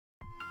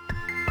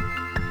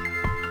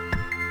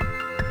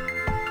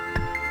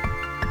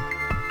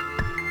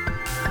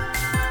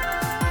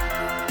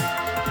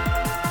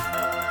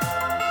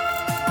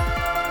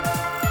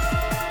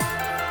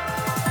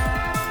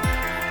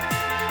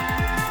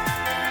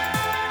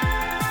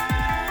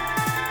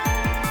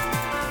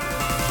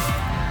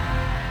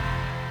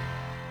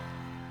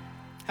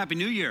Happy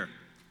New Year.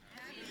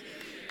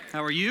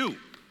 How are you?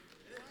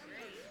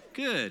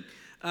 Good.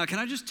 Can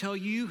I just tell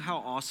you how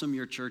awesome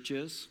your church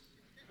is?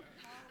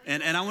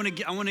 And I want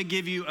to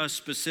give you a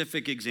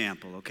specific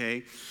example,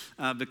 okay?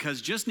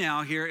 Because just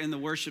now here in the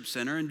worship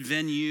center and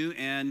venue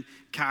and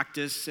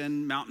Cactus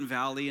and Mountain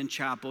Valley and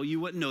Chapel, you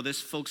wouldn't know this.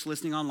 Folks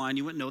listening online,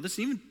 you wouldn't know this.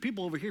 Even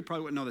people over here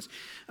probably wouldn't know this.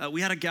 We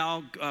had a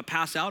gal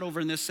pass out over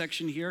in this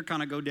section here,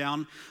 kind of go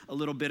down a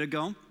little bit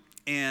ago.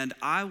 And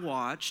I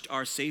watched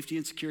our safety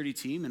and security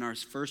team and our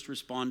first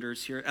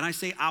responders here, and I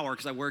say our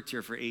because I worked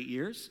here for 8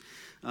 years,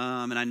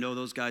 and I know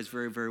those guys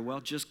very, very well,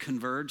 just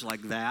converge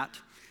like that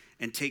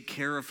and take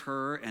care of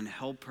her and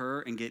help her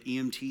and get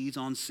EMTs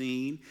on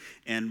scene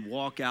and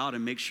walk out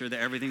and make sure that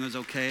everything was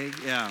okay.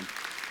 Yeah.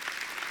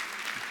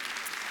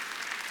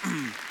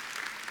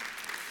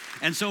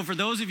 And so for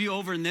those of you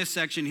over in this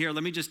section here,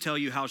 let me just tell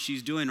you how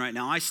she's doing right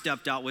now. I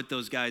stepped out with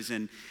those guys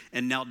and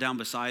knelt down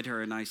beside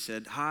her and I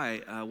said,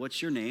 hi,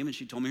 what's your name? And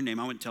she told me her name.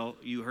 I wouldn't tell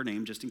you her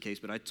name just in case,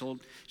 but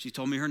she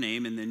told me her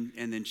name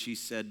and then she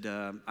said,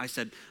 I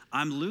said,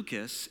 I'm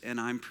Lucas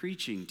and I'm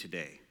preaching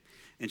today.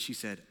 And she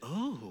said,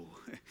 oh,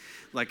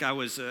 like I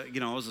was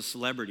a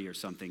celebrity or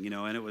something,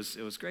 and it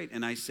was great.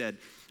 And I said,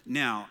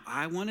 now,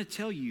 I want to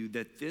tell you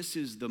that this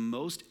is the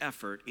most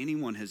effort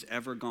anyone has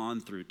ever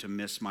gone through to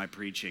miss my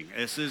preaching.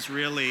 This is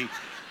really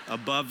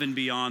above and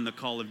beyond the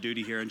call of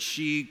duty here. And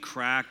she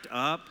cracked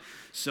up.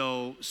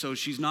 So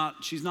she's not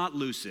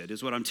lucid,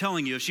 is what I'm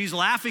telling you. She's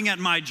laughing at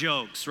my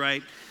jokes,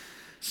 right?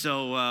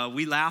 So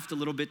we laughed a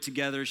little bit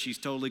together. She's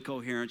totally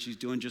coherent. She's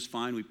doing just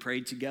fine. We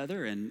prayed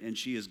together, and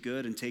she is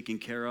good and taken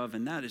care of.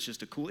 And that is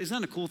just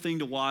isn't that a cool thing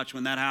to watch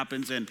when that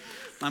happens? And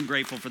I'm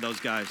grateful for those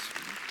guys.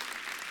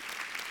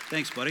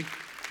 Thanks, buddy.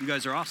 You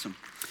guys are awesome.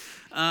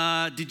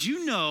 Did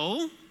you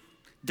know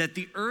that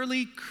the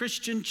early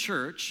Christian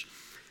church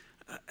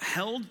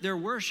held their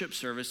worship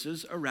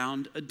services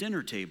around a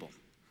dinner table?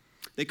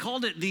 They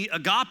called it the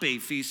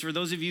agape feast. For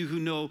those of you who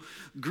know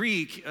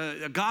Greek,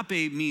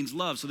 agape means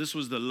love. So this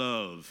was the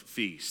love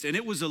feast. And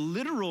it was a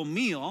literal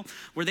meal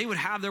where they would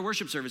have their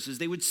worship services.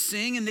 They would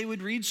sing and they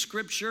would read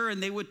scripture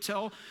and they would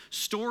tell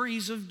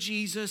stories of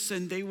Jesus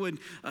and they would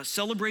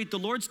celebrate the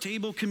Lord's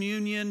table,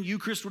 communion,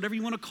 Eucharist, whatever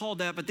you want to call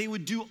that. But they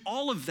would do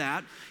all of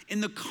that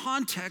in the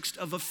context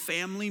of a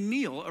family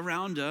meal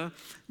around a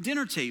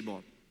dinner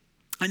table.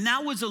 And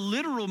that was a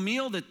literal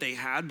meal that they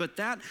had, but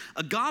that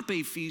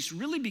agape feast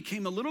really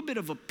became a little bit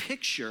of a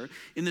picture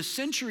in the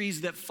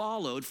centuries that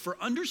followed for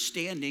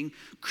understanding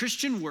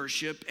Christian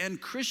worship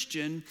and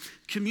Christian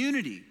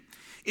community.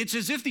 It's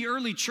as if the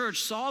early church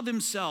saw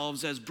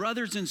themselves as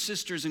brothers and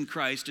sisters in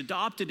Christ,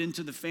 adopted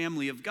into the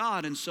family of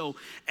God. And so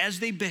as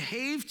they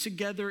behaved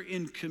together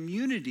in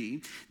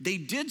community, they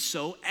did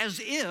so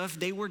as if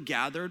they were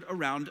gathered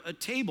around a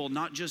table,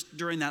 not just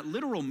during that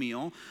literal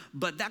meal,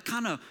 but that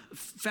kind of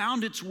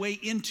found its way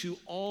into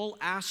all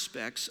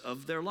aspects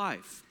of their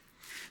life.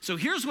 So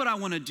here's what I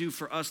want to do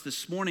for us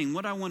this morning.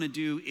 What I want to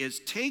do is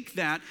take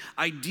that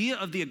idea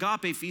of the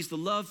agape feast, the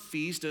love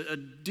feast, a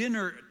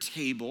dinner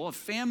table, a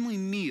family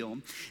meal,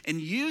 and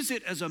use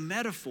it as a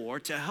metaphor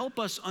to help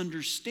us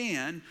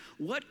understand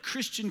what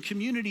Christian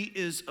community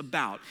is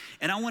about.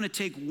 And I want to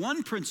take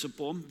one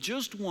principle,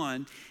 just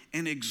one,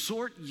 and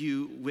exhort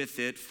you with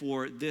it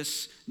for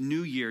this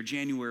new year,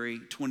 January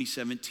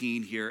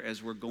 2017 here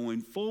as we're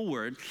going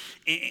forward.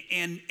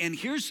 And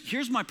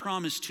here's my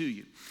promise to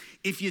you.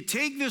 If you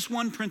take this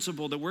one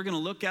principle that we're going to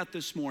look at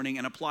this morning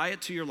and apply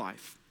it to your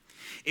life,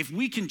 if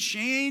we can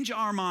change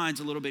our minds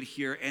a little bit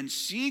here and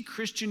see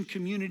Christian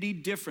community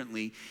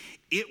differently,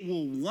 it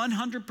will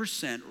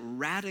 100%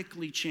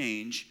 radically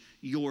change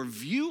your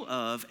view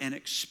of and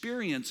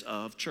experience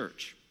of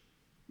church.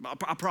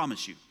 I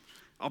promise you.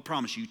 I'll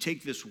promise you.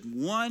 Take this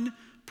one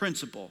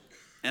principle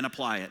and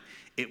apply it.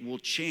 It will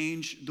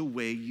change the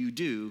way you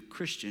do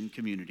Christian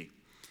community.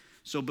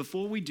 So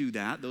before we do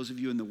that, those of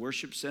you in the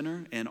worship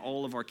center and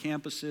all of our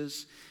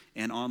campuses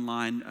and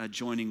online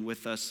joining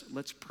with us,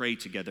 let's pray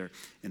together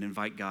and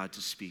invite God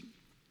to speak.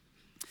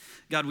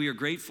 God, we are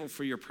grateful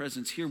for your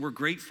presence here. We're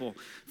grateful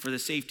for the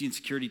safety and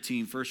security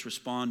team, first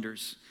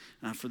responders,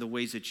 for the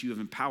ways that you have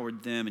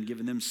empowered them and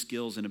given them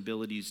skills and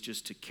abilities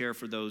just to care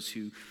for those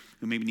who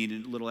maybe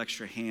need a little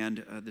extra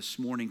hand this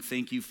morning.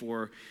 Thank you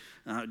for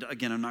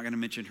again, I'm not going to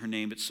mention her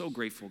name, but so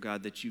grateful,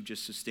 God, that you've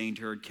just sustained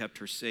her and kept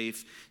her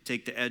safe.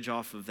 Take the edge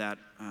off of that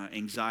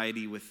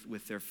anxiety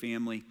with their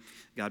family.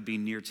 God, be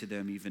near to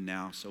them even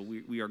now. So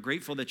we are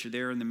grateful that you're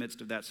there in the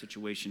midst of that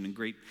situation and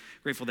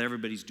grateful that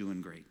everybody's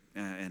doing great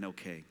and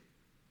okay.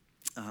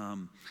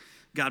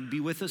 God, be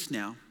with us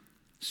now.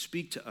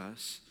 Speak to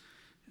us.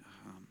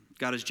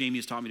 God, as Jamie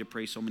has taught me to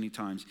pray so many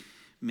times,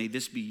 may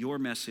this be your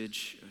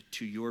message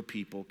to your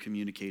people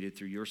communicated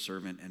through your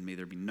servant, and may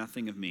there be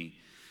nothing of me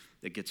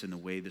that gets in the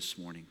way this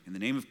morning. In the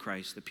name of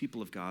Christ, the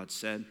people of God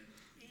said,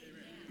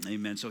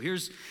 Amen. So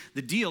here's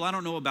the deal. I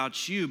don't know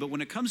about you, but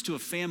when it comes to a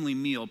family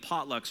meal,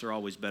 potlucks are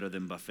always better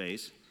than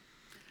buffets.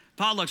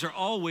 Potlucks are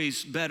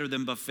always better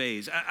than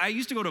buffets. I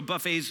used to go to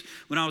buffets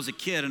when I was a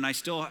kid, and I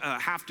still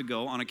have to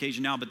go on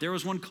occasion now, but there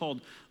was one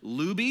called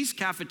Luby's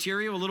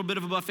Cafeteria, a little bit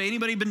of a buffet.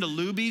 Anybody been to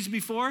Luby's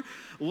before?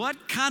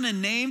 What kind of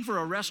name for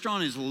a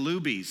restaurant is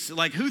Luby's?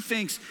 Like, who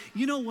thinks,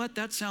 you know what,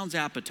 that sounds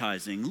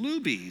appetizing.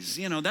 Luby's,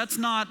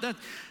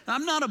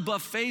 I'm not a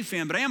buffet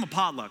fan, but I am a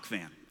potluck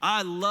fan.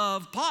 I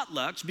love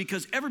potlucks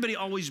because everybody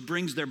always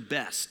brings their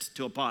best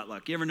to a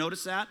potluck. You ever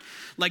notice that?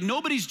 Like,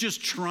 nobody's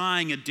just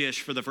trying a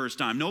dish for the first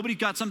time. Nobody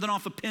got something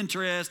off of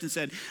Pinterest and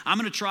said, I'm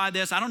going to try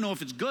this. I don't know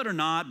if it's good or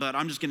not, but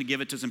I'm just going to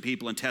give it to some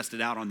people and test it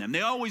out on them.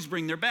 They always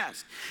bring their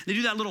best. They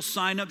do that little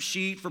sign-up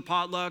sheet for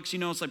potlucks.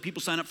 It's like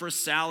people sign up for a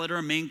salad or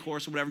a main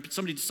course or whatever.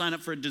 Somebody sign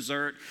up for a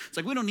dessert. It's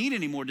like, we don't need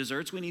any more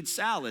desserts. We need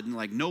salad. And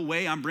like, no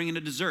way, I'm bringing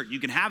a dessert. You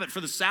can have it for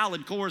the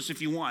salad course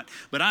if you want,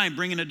 but I am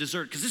bringing a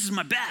dessert because this is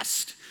my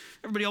best.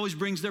 Everybody always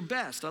brings their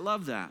best. I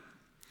love that.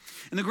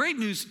 And the great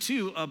news,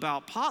 too,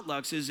 about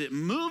potlucks is it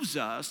moves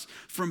us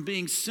from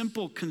being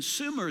simple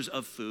consumers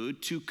of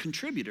food to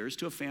contributors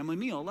to a family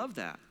meal. I love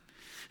that.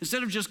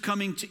 Instead of just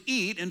coming to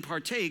eat and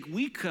partake,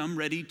 we come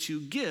ready to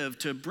give,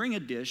 to bring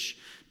a dish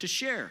to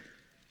share.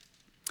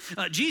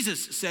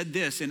 Jesus said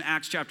this in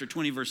Acts chapter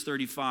 20, verse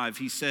 35.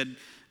 He said,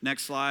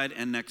 next slide,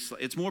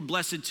 it's more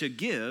blessed to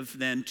give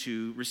than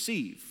to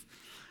receive.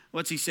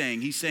 What's he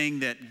saying? He's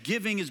saying that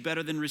giving is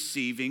better than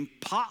receiving,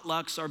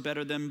 potlucks are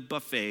better than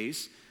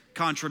buffets,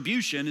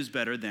 contribution is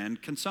better than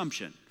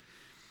consumption.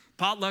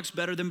 Potlucks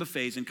better than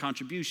buffets, and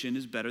contribution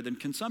is better than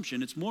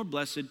consumption. It's more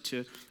blessed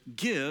to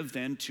give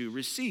than to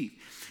receive.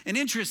 And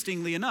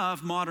interestingly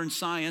enough, modern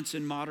science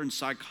and modern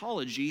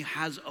psychology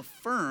has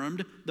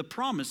affirmed the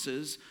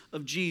promises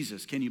of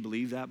Jesus. Can you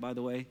believe that, by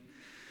the way?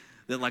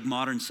 That like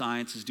modern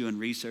science is doing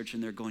research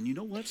and they're going, you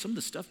know what? Some of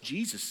the stuff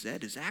Jesus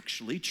said is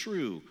actually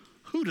true.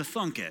 Who'd have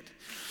thunk it?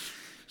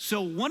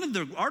 So one of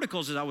the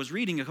articles that I was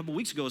reading a couple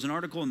weeks ago was an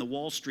article in the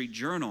Wall Street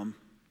Journal.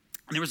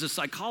 And there was a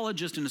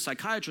psychologist and a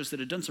psychiatrist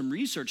that had done some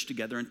research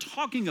together and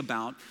talking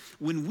about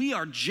when we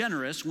are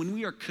generous, when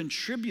we are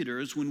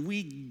contributors, when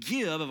we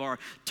give of our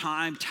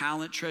time,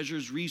 talent,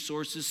 treasures,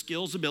 resources,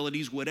 skills,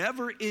 abilities,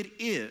 whatever it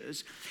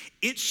is,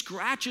 it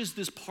scratches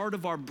this part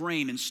of our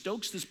brain and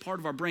stokes this part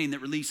of our brain that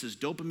releases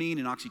dopamine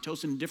and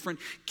oxytocin and different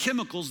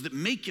chemicals that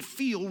make you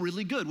feel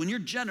really good. When you're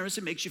generous,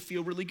 it makes you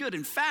feel really good.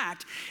 In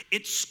fact,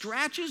 it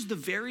scratches the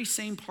very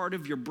same part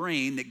of your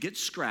brain that gets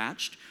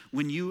scratched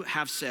when you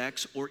have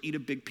sex or eat a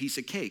big piece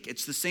of cake.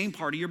 It's the same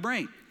part of your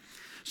brain.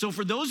 So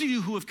for those of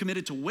you who have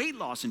committed to weight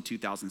loss in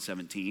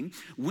 2017,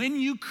 when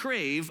you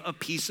crave a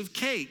piece of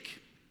cake,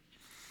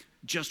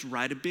 just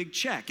write a big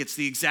check. It's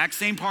the exact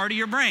same part of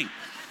your brain.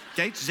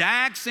 Okay,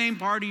 exact same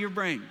part of your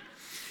brain.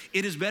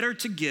 It is better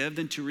to give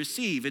than to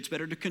receive. It's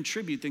better to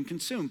contribute than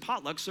consume.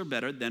 Potlucks are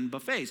better than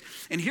buffets.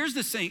 And here's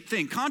the same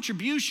thing.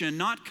 Contribution,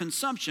 not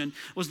consumption,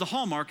 was the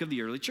hallmark of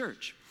the early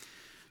church.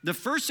 The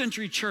first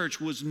century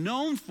church was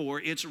known for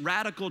its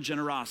radical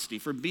generosity,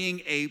 for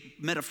being a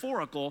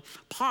metaphorical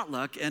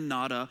potluck and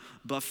not a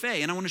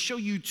buffet. And I want to show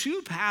you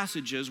two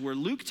passages where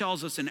Luke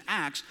tells us in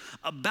Acts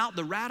about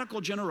the radical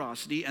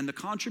generosity and the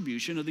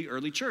contribution of the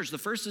early church. The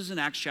first is in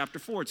Acts chapter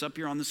 4. It's up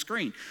here on the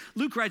screen.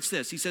 Luke writes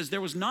this. He says,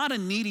 there was not a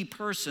needy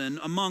person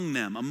among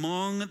them,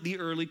 among the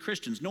early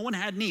Christians. No one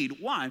had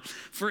need. Why?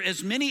 For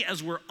as many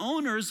as were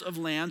owners of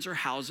lands or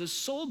houses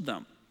sold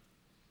them,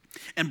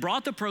 and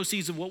brought the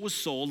proceeds of what was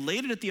sold,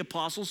 laid it at the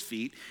apostles'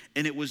 feet,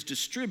 and it was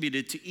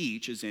distributed to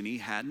each as any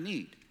had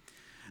need.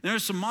 There are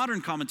some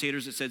modern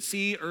commentators that said,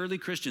 see, early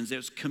Christians, it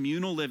was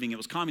communal living, it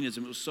was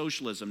communism, it was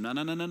socialism. No,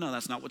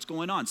 that's not what's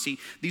going on. See,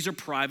 these are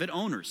private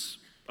owners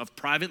of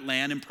private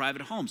land and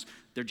private homes.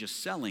 They're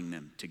just selling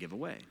them to give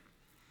away.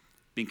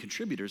 Being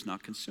contributors,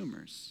 not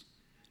consumers.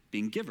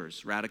 Being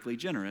givers, radically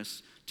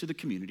generous to the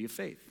community of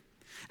faith.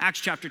 Acts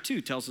chapter 2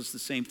 tells us the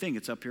same thing.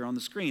 It's up here on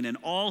the screen. And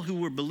all who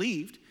were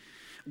believed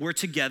were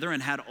together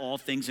and had all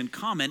things in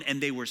common,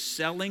 and they were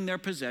selling their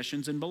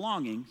possessions and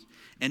belongings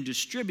and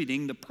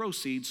distributing the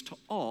proceeds to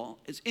all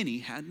as any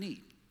had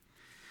need.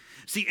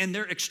 See, and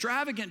their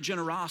extravagant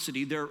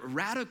generosity, their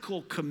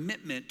radical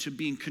commitment to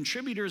being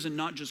contributors and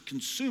not just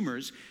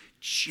consumers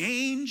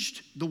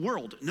changed the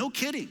world. No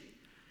kidding.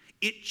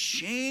 It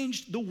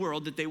changed the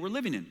world that they were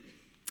living in.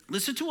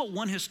 Listen to what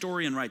one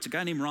historian writes, a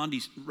guy named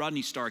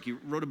Rodney Stark. He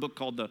wrote a book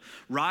called The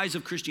Rise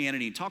of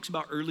Christianity. He talks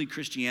about early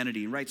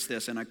Christianity. He writes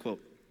this, and I quote,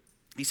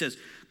 he says,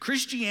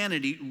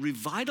 Christianity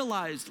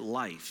revitalized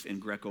life in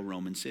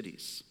Greco-Roman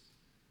cities.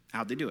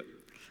 How'd they do it?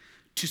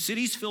 To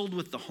cities filled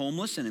with the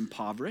homeless and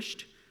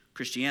impoverished,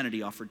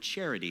 Christianity offered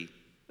charity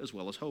as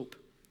well as hope.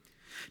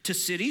 To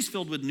cities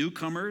filled with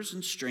newcomers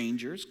and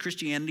strangers,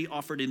 Christianity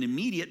offered an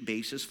immediate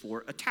basis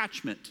for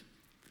attachment.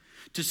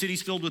 To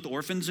cities filled with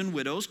orphans and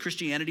widows,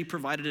 Christianity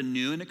provided a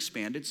new and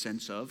expanded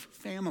sense of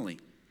family.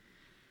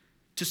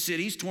 To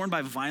cities torn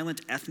by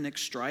violent ethnic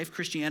strife,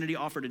 Christianity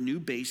offered a new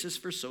basis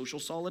for social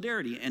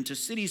solidarity. And to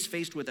cities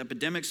faced with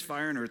epidemics,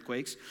 fire, and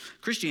earthquakes,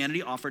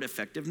 Christianity offered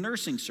effective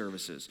nursing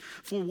services.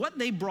 For what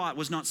they brought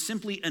was not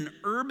simply an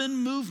urban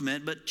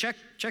movement, but check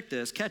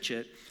this, catch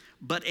it,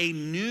 but a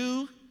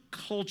new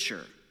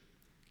culture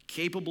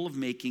capable of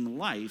making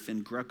life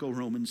in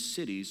Greco-Roman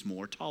cities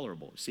more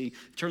tolerable. See,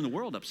 turn the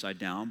world upside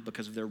down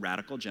because of their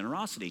radical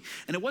generosity.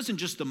 And it wasn't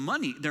just their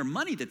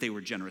money that they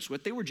were generous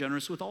with. They were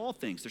generous with all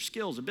things, their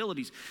skills,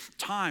 abilities,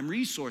 time,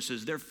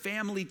 resources, their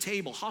family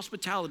table,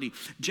 hospitality,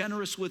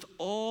 generous with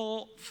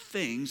all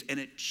things, and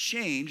it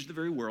changed the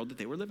very world that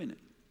they were living in.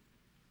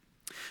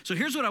 So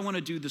here's what I want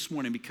to do this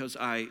morning because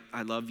I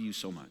love you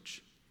so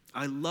much.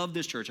 I love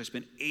this church. I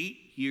spent 8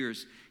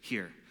 years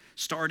here.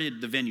 Started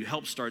the venue,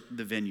 helped start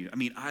the venue. I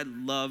mean, I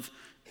love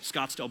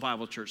Scottsdale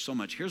Bible Church so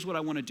much. Here's what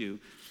I want to do.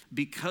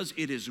 Because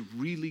it is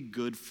really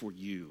good for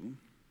you,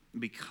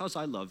 because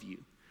I love you,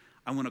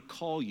 I want to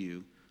call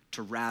you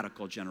to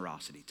radical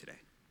generosity today.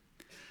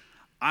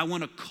 I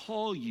want to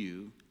call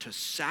you to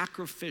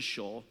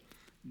sacrificial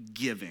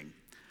giving.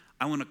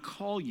 I want to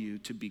call you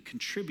to be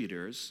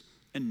contributors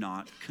and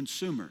not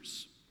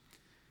consumers.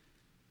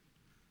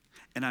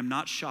 And I'm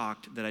not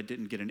shocked that I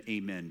didn't get an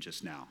amen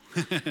just now.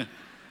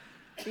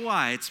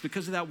 Why? It's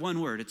because of that one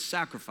word. It's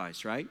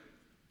sacrifice, right?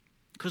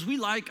 Because we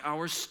like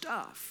our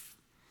stuff.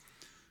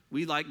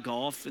 We like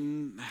golf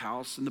and the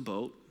house and the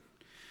boat.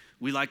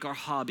 We like our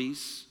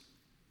hobbies.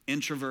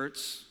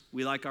 Introverts,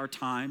 we like our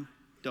time,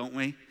 don't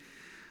we?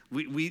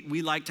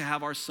 We like to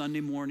have our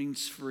Sunday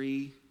mornings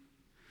free.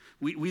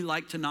 We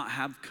like to not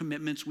have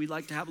commitments. We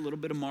like to have a little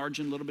bit of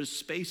margin, a little bit of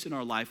space in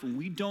our life. And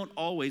we don't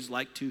always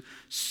like to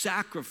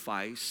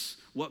sacrifice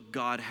what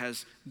God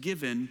has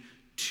given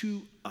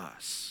to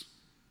us.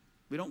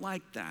 We don't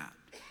like that.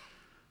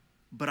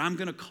 But I'm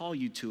going to call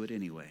you to it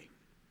anyway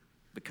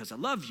because I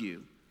love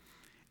you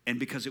and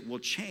because it will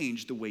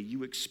change the way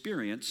you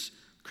experience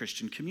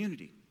Christian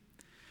community.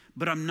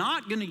 But I'm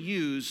not going to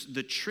use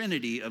the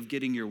Trinity of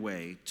getting your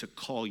way to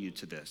call you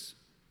to this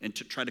and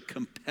to try to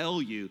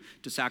compel you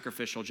to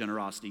sacrificial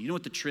generosity. You know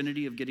what the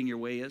Trinity of getting your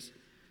way is?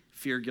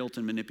 Fear, guilt,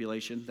 and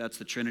manipulation. That's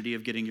the Trinity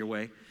of getting your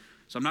way.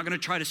 So I'm not going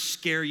to try to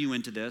scare you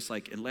into this,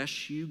 like,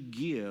 unless you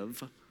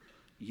give,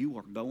 you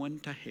are going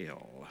to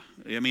hell.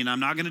 I mean,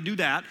 I'm not going to do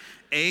that.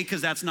 A,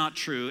 because that's not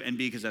true, and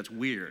B, because that's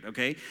weird,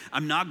 okay?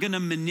 I'm not going to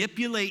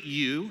manipulate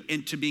you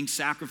into being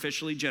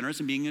sacrificially generous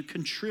and being a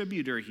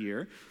contributor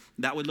here.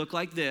 That would look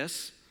like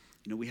this.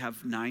 You know, we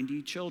have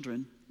 90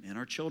 children in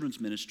our children's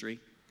ministry,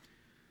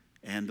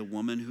 and the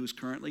woman who's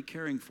currently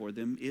caring for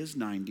them is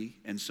 90,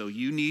 and so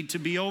you need to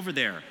be over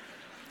there.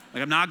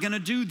 Like, I'm not going to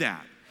do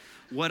that.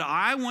 What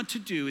I want to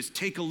do is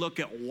take a look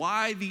at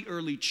why the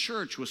early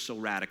church was so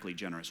radically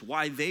generous,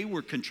 why they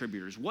were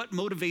contributors, what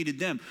motivated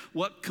them,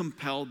 what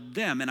compelled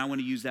them. And I want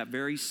to use that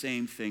very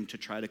same thing to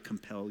try to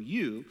compel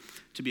you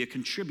to be a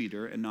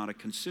contributor and not a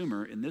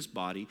consumer in this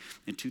body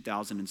in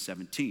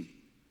 2017.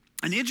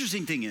 And the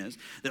interesting thing is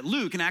that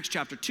Luke in Acts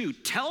chapter 2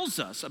 tells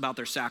us about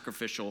their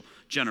sacrificial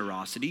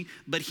generosity,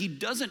 but he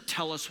doesn't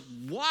tell us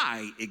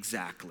why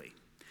exactly.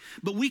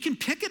 But we can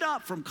pick it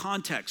up from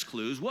context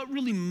clues, what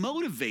really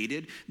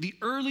motivated the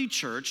early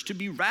church to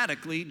be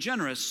radically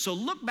generous. So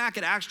look back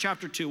at Acts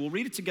chapter 2. We'll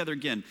read it together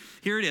again.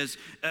 Here it is.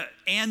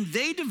 And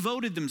they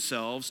devoted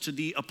themselves to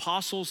the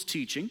apostles'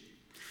 teaching,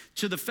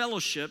 to the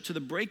fellowship, to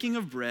the breaking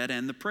of bread,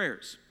 and the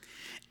prayers.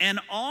 And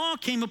awe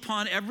came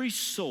upon every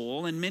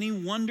soul, and many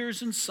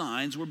wonders and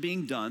signs were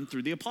being done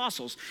through the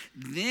apostles.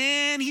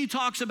 Then he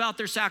talks about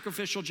their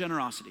sacrificial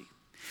generosity.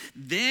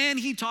 Then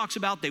he talks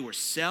about they were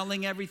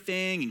selling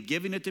everything and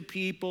giving it to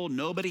people.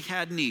 Nobody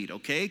had need,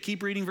 okay?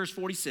 Keep reading verse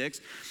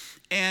 46.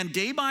 And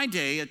day by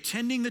day,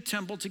 attending the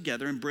temple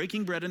together and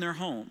breaking bread in their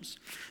homes,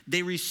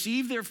 they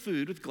received their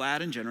food with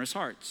glad and generous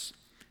hearts,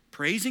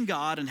 praising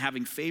God and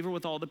having favor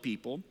with all the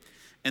people.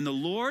 And the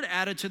Lord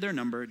added to their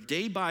number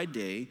day by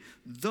day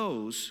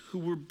those who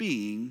were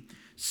being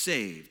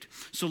saved.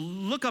 So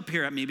look up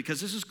here at me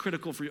because this is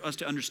critical for us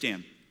to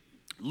understand.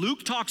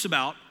 Luke talks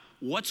about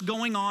what's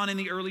going on in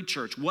the early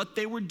church, what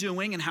they were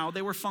doing and how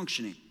they were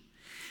functioning.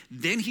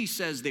 Then he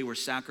says they were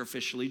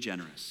sacrificially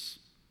generous.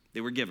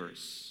 They were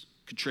givers,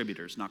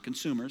 contributors, not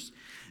consumers.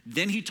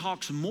 Then he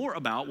talks more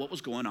about what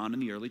was going on in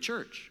the early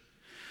church.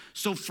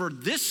 So for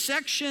this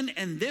section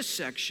and this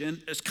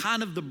section is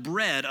kind of the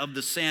bread of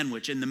the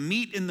sandwich, and the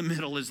meat in the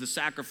middle is the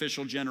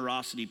sacrificial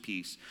generosity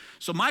piece.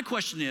 So my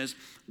question is,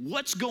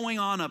 what's going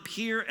on up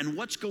here and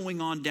what's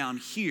going on down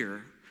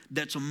here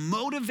that's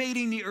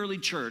motivating the early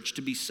church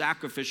to be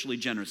sacrificially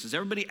generous? Does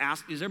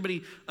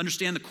everybody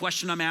understand the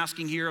question I'm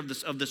asking here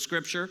of the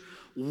scripture?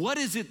 What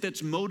is it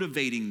that's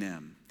motivating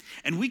them?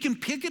 And we can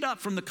pick it up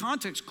from the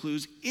context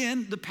clues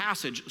in the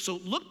passage. So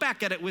look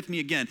back at it with me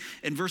again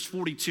in verse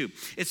 42.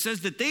 It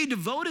says that they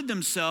devoted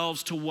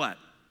themselves to what?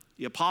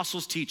 The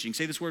apostles' teaching.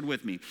 Say this word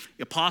with me.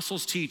 The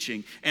apostles'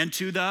 teaching. And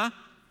to the,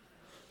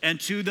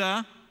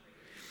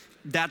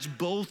 that's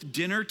both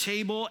dinner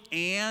table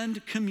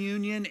and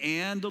communion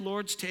and the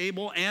Lord's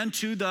table, and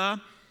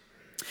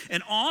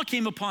and awe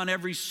came upon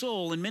every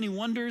soul, and many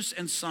wonders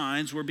and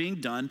signs were being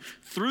done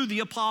through the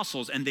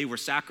apostles, and they were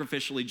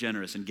sacrificially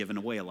generous and giving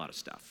away a lot of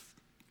stuff.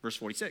 Verse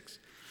 46.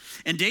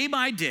 And day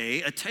by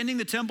day, attending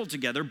the temple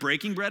together,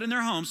 breaking bread in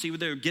their homes, see,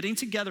 they were getting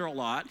together a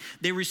lot.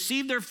 They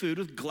received their food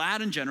with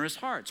glad and generous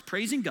hearts,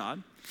 praising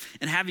God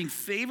and having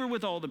favor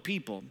with all the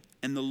people.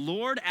 And the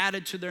Lord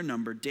added to their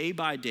number day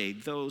by day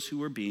those who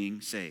were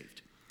being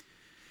saved.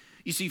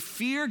 You see,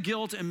 fear,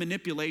 guilt, and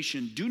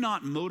manipulation do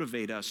not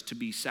motivate us to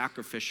be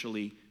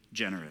sacrificially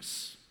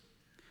generous.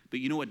 But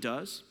you know what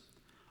does?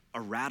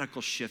 A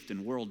radical shift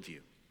in worldview.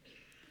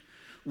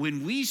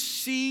 When we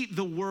see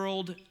the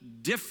world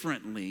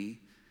differently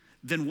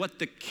than what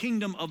the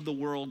kingdom of the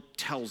world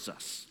tells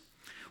us,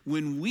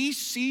 when we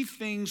see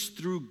things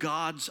through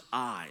God's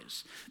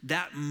eyes,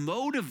 that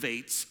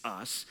motivates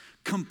us,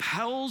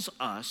 compels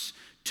us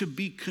to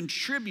be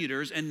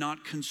contributors and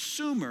not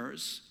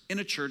consumers in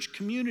a church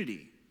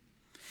community.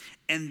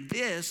 And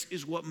this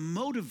is what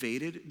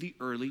motivated the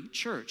early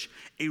church,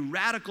 a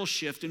radical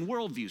shift in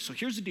worldview. So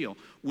here's the deal.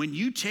 When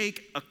you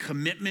take a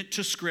commitment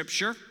to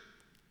Scripture,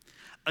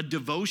 a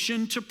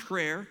devotion to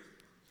prayer,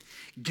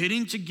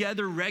 getting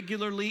together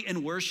regularly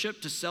in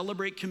worship to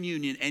celebrate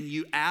communion, and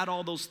you add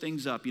all those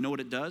things up, you know what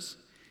it does?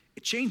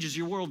 It changes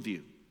your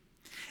worldview.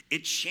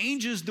 It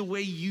changes the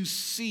way you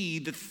see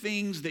the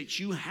things that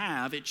you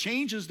have. It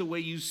changes the way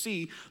you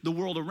see the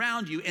world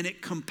around you, and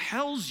it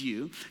compels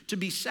you to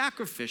be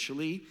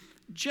sacrificially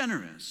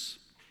generous.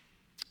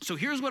 So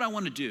here's what I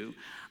want to do.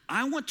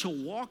 I want to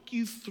walk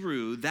you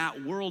through that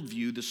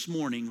worldview this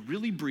morning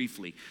really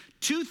briefly.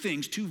 Two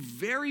things, two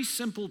very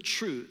simple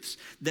truths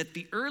that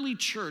the early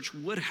church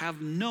would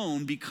have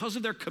known because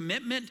of their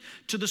commitment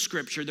to the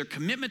Scripture, their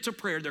commitment to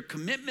prayer, their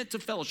commitment to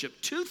fellowship.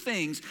 Two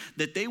things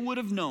that they would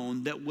have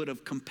known that would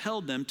have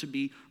compelled them to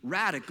be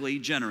radically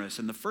generous.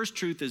 And the first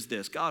truth is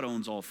this: God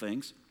owns all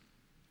things.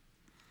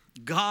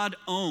 God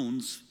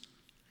owns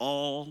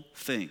all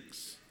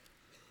things.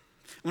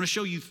 I want to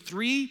show you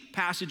three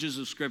passages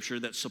of Scripture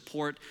that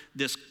support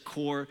this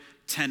core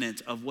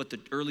tenet of what the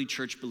early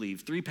church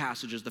believed. Three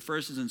passages. The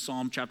first is in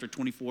Psalm chapter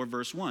 24,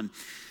 verse 1.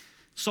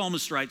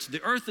 Psalmist writes,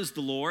 "The earth is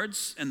the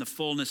Lord's and the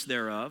fullness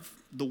thereof,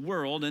 the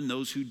world and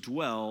those who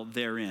dwell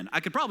therein."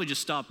 I could probably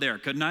just stop there,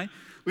 couldn't I?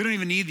 We don't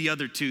even need the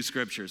other two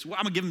scriptures. Well,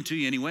 I'm going to give them to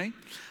you anyway.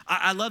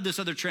 I love this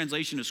other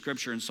translation of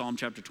Scripture in Psalm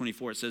chapter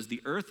 24. It says,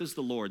 "The earth is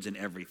the Lord's and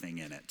everything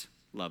in it."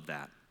 Love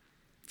that.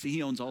 See,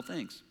 he owns all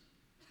things.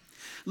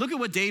 Look at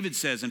what David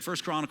says in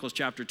 1 Chronicles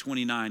chapter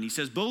 29. He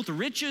says, "Both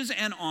riches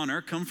and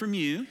honor come from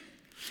you,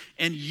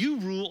 and you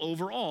rule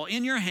over all.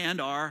 In your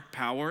hand are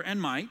power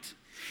and might,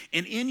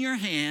 and in your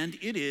hand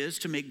it is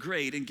to make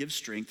great and give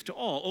strength to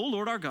all. O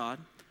Lord our God,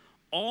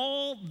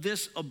 all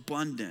this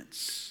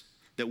abundance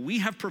that we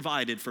have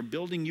provided for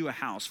building you a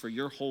house for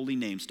your holy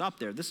name." Stop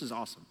there. This is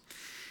awesome.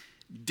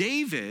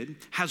 David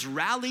has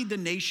rallied the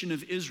nation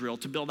of Israel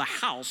to build a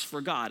house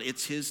for God.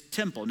 It's his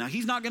temple. Now,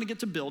 he's not going to get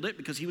to build it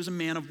because he was a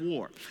man of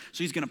war.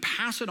 So he's going to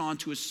pass it on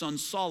to his son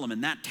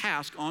Solomon, that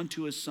task on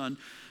to his son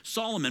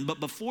Solomon. But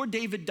before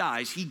David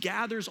dies, he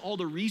gathers all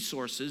the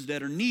resources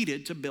that are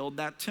needed to build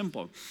that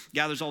temple.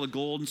 Gathers all the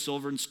gold and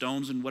silver and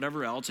stones and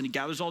whatever else, and he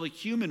gathers all the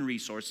human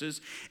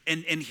resources.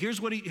 And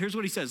here's what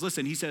he says.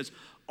 Listen, he says,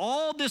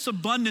 "All this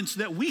abundance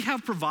that we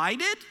have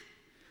provided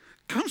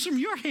comes from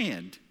your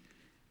hand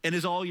and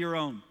is all your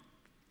own."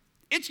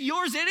 It's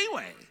yours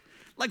anyway.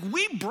 Like,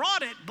 we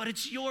brought it, but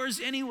it's yours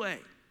anyway.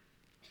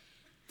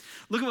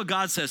 Look at what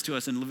God says to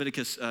us in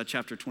Leviticus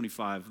chapter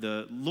 25.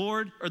 "The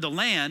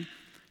land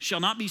shall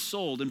not be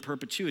sold in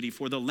perpetuity,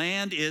 for the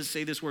land is,"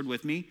 say this word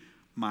with me,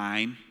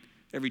 "mine."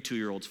 Every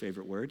 2-year-old's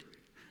favorite word.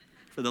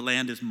 "For the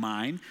land is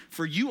mine.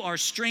 For you are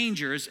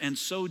strangers and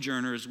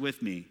sojourners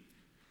with me."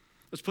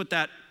 Let's put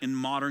that in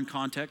modern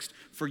context.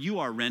 For you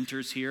are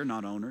renters here,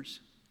 not owners.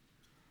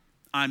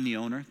 I'm the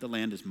owner. The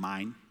land is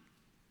mine.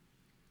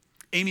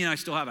 Amy and I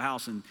still have a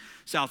house in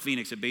South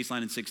Phoenix at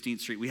Baseline and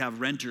 16th Street. We have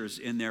renters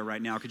in there right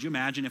now. Could you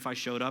imagine if I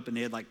showed up and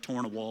they had like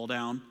torn a wall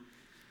down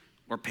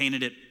or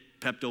painted it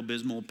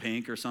Pepto-Bismol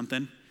pink or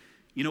something?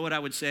 You know what I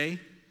would say?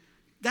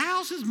 The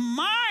house is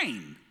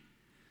mine.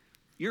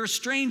 You're a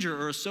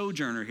stranger or a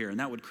sojourner here, and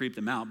that would creep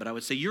them out. But I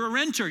would say, you're a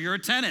renter, you're a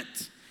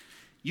tenant.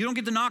 You don't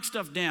get to knock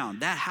stuff down.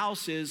 That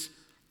house is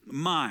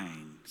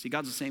mine. See,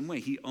 God's the same way.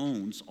 He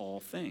owns all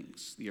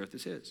things. The earth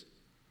is his.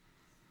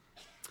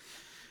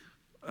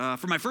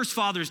 For my first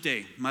Father's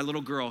Day, my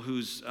little girl,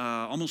 who's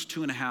almost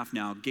 2.5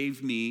 now,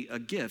 gave me a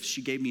gift.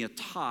 She gave me a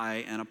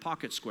tie and a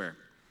pocket square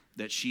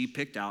that she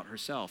picked out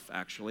herself,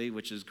 actually,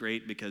 which is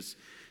great because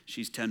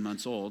she's 10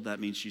 months old.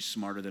 That means she's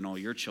smarter than all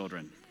your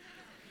children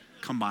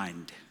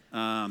combined.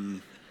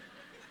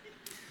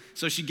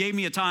 So she gave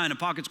me a tie and a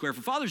pocket square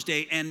for Father's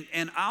Day,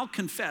 and I'll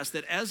confess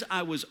that as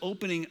I was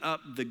opening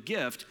up the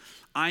gift,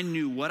 I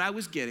knew what I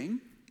was getting,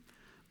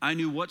 I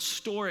knew what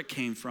store it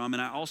came from,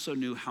 and I also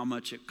knew how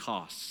much it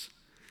costs.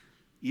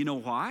 You know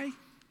why?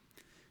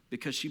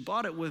 Because she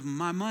bought it with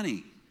my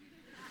money.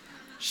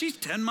 She's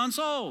 10 months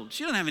old.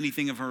 She doesn't have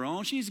anything of her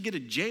own. She needs to get a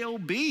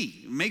job,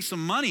 make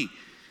some money,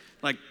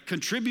 like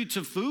contribute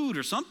to food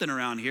or something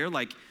around here.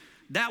 Like,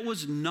 that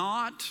was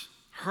not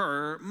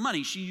her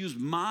money. She used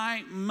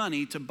my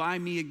money to buy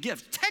me a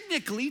gift.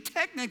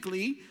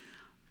 Technically,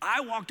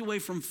 I walked away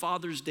from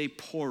Father's Day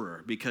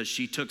poorer because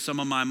she took some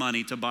of my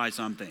money to buy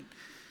something.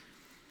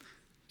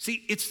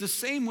 See, it's the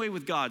same way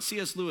with God.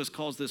 C.S. Lewis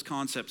calls this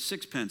concept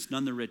sixpence,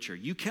 none the richer.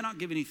 You cannot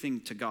give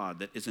anything to God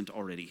that isn't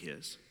already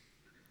his.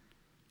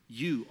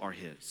 You are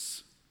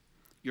his.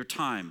 Your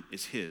time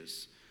is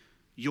his.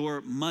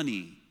 Your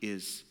money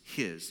is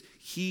his.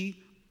 He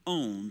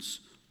owns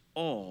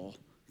all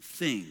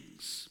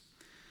things.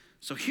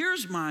 So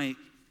here's my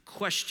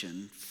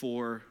question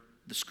for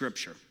the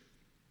scripture.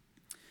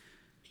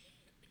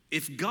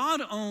 If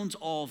God owns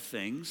all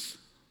things,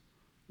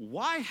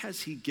 why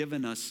has he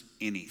given us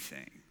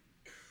anything?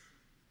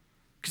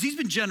 Because he's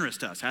been generous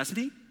to us, hasn't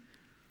he?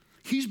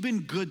 He's been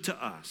good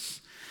to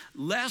us.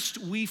 Lest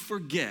we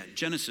forget,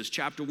 Genesis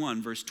chapter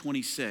 1, verse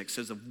 26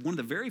 says one of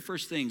the very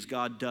first things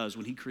God does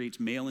when he creates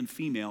male and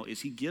female is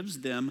he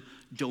gives them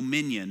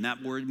dominion.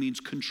 That word means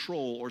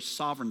control or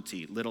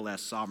sovereignty, little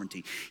s,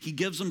 sovereignty. He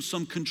gives them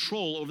some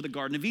control over the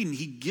Garden of Eden.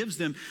 He gives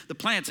them the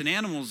plants and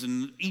animals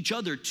and each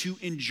other to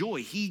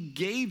enjoy. He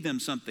gave them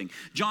something.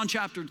 John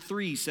chapter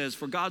 3 says,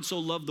 for God so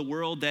loved the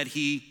world that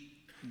he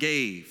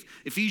gave.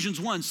 Ephesians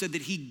 1 said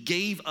that he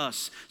gave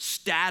us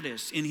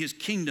status in his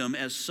kingdom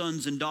as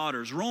sons and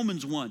daughters.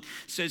 Romans 1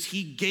 says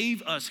he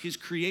gave us his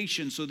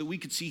creation so that we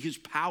could see his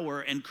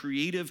power and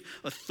creative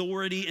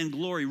authority and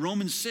glory.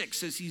 Romans 6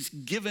 says he's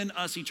given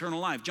us eternal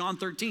life. John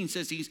 13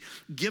 says he's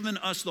given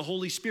us the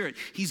Holy Spirit.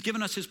 He's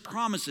given us his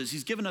promises.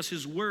 He's given us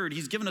his word.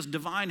 He's given us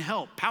divine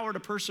help, power to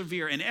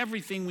persevere, and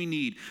everything we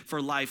need for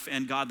life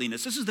and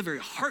godliness. This is the very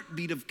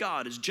heartbeat of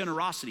God, is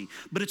generosity.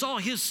 But it's all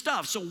his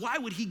stuff, so why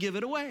would he give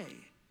it away?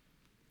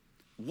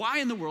 Why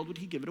in the world would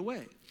he give it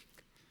away?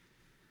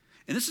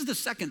 And this is the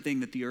second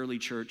thing that the early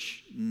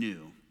church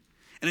knew.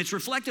 And it's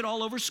reflected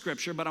all over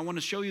Scripture, but I want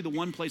to show you the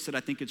one place that I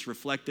think it's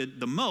reflected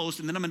the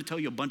most, and then I'm going to tell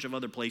you a bunch of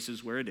other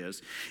places where it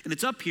is. And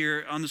it's up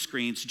here on the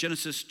screen. It's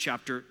Genesis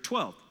chapter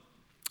 12.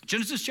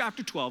 Genesis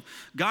chapter 12,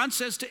 God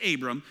says to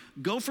Abram,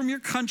 go from your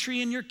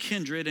country and your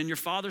kindred and your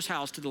father's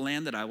house to the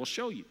land that I will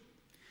show you.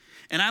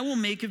 And I will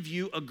make of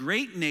you a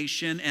great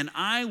nation, and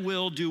I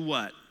will do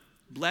what?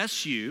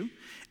 Bless you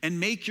and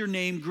make your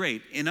name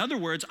great. In other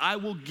words, I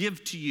will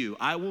give to you.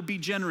 I will be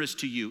generous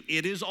to you.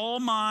 It is all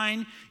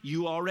mine.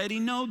 You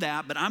already know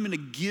that, but I'm going to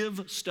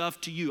give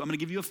stuff to you. I'm going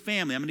to give you a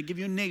family. I'm going to give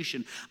you a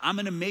nation. I'm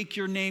going to make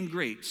your name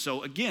great.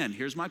 So again,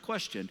 here's my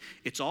question.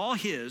 It's all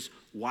his.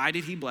 Why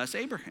did he bless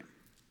Abraham?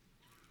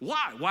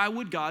 Why? Why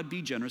would God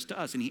be generous to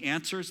us? And he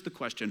answers the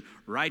question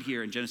right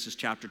here in Genesis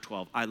chapter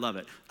 12. I love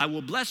it. I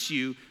will bless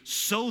you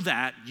so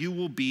that you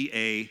will be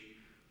a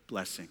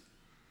blessing.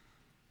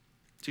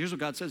 So here's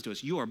what God says to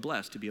us. You are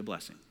blessed to be a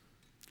blessing.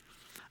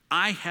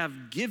 I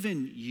have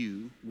given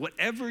you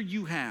whatever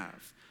you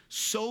have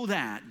so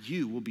that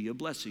you will be a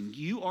blessing.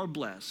 You are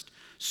blessed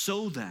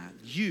so that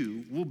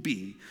you will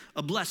be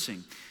a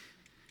blessing.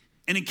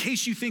 And in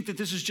case you think that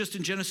this is just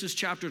in Genesis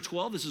chapter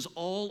 12, this is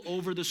all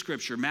over the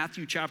scripture.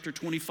 Matthew chapter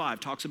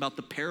 25 talks about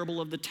the parable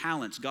of the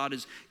talents. God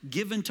has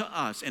given to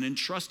us and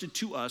entrusted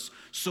to us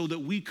so that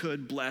we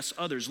could bless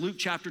others. Luke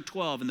chapter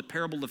 12 in the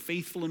parable of the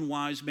faithful and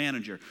wise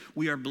manager.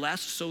 We are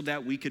blessed so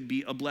that we could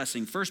be a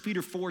blessing. 1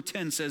 Peter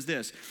 4:10 says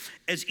this,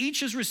 as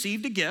each has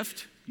received a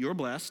gift, you're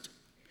blessed,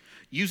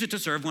 use it to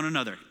serve one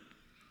another,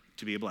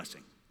 to be a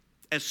blessing,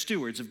 as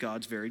stewards of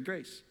God's varied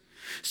grace.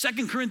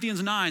 2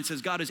 Corinthians 9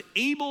 says God is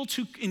able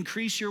to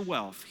increase your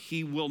wealth.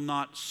 He will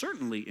not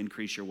certainly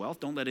increase your wealth.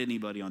 Don't let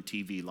anybody on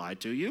TV lie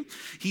to you.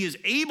 He is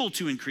able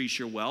to increase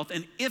your wealth,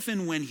 and if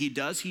and when he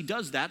does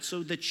that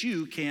so that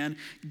you can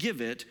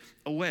give it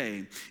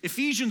away.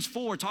 Ephesians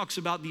 4 talks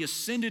about the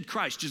ascended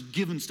Christ just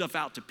giving stuff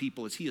out to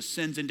people as he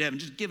ascends into heaven,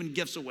 just giving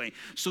gifts away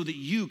so that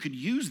you could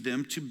use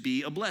them to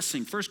be a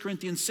blessing. 1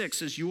 Corinthians 6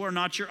 says you are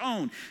not your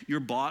own.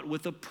 You're bought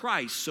with a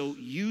price, so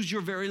use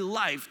your very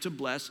life to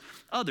bless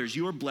others.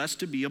 You are blessed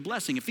to be a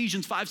blessing.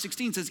 Ephesians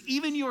 5:16 says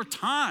even your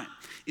time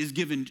is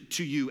given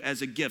to you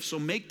as a gift, so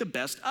make the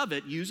best of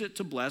it. Use it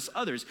to bless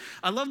others.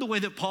 I love the way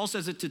that Paul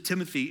says it to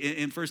Timothy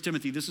in 1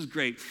 Timothy. This is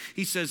great.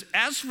 He says,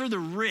 as for the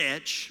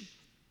rich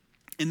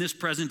in this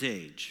present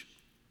age.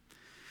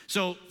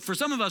 So for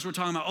some of us, we're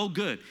talking about, oh,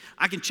 good,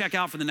 I can check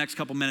out for the next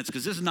couple minutes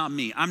because this is not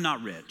me. I'm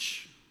not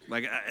rich.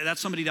 Like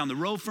that's somebody down the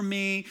road from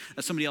me.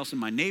 That's somebody else in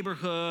my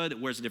neighborhood that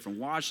wears a different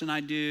watch than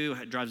I do,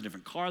 drives a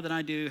different car than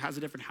I do, has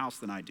a different house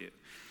than I do.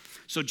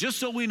 So just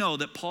so we know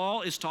that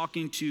Paul is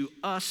talking to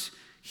us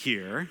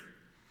here,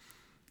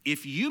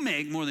 if you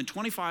make more than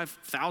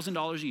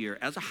 $25,000 a year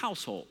as a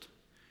household,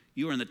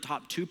 you are in the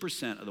top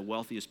 2% of the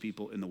wealthiest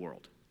people in the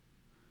world.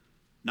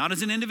 Not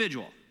as an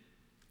individual.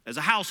 As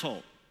a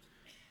household,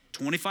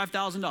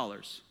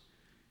 $25,000,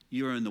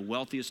 you are in the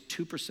wealthiest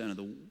 2% of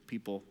the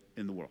people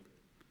in the world.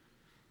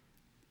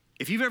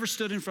 If you've ever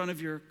stood in front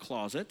of your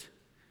closet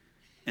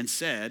and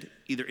said,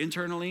 either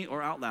internally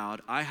or out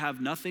loud, I have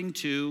nothing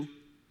to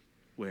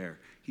wear,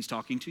 he's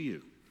talking to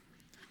you.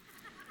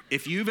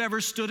 If you've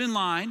ever stood in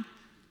line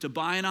to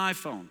buy an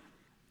iPhone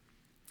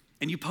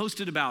and you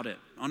posted about it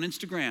on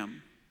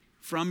Instagram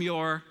from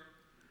your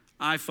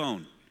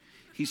iPhone,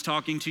 he's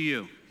talking to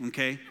you,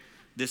 okay?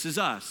 This is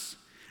us.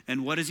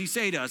 And what does he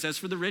say to us? As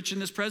for the rich in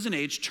this present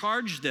age,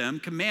 charge them,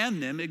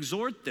 command them,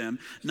 exhort them,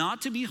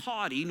 not to be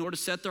haughty, nor to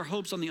set their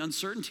hopes on the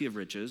uncertainty of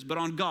riches, but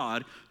on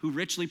God, who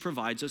richly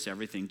provides us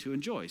everything to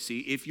enjoy. See,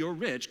 if you're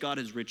rich, God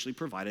has richly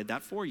provided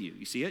that for you.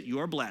 You see it? You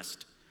are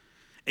blessed.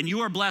 And you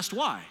are blessed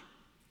why?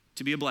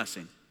 To be a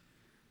blessing.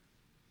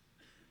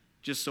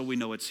 Just so we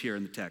know it's here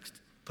in the text.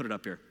 Put it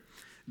up here.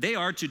 They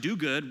are to do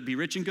good, be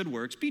rich in good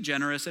works, be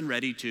generous and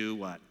ready to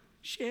what?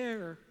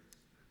 Share.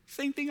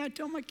 Same thing I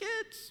tell my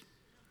kids.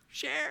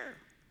 Share.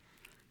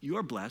 You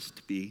are blessed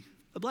to be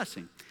a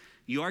blessing.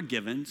 You are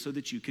given so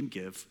that you can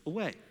give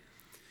away.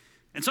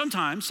 And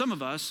sometimes some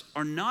of us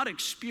are not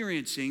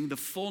experiencing the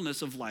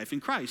fullness of life in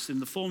Christ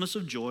and the fullness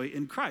of joy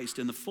in Christ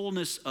and the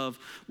fullness of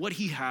what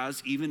he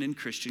has even in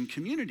Christian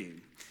community.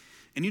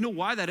 And you know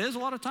why that is a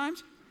lot of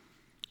times?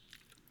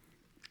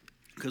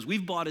 Because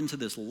we've bought into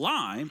this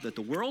lie that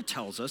the world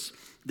tells us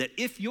that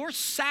if you're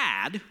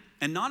sad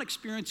and not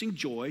experiencing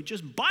joy,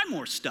 just buy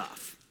more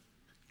stuff.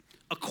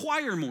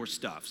 Acquire more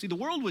stuff. See, the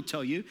world would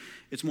tell you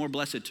it's more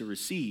blessed to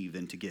receive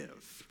than to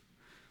give.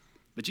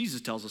 But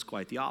Jesus tells us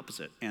quite the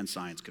opposite, and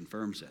science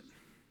confirms it.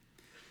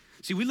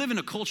 See, we live in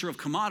a culture of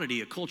commodity,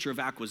 a culture of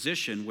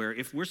acquisition, where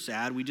if we're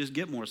sad, we just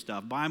get more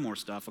stuff, buy more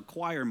stuff,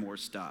 acquire more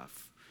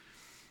stuff.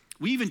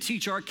 We even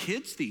teach our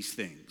kids these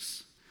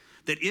things.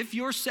 That if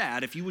you're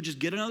sad, if you would just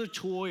get another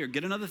toy or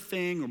get another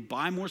thing or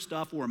buy more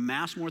stuff or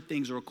amass more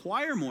things or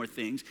acquire more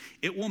things,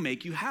 it will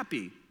make you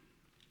happy.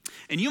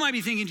 And you might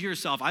be thinking to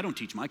yourself, I don't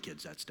teach my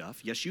kids that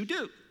stuff. Yes, you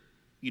do.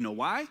 You know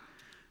why?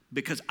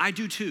 Because I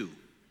do too.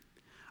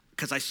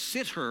 Because I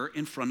sit her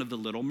in front of the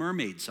Little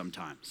Mermaid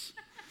sometimes.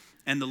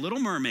 And the Little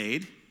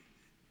Mermaid,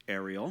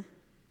 Ariel,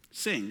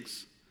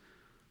 sings,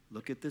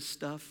 look at this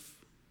stuff.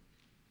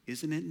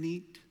 Isn't it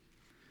neat?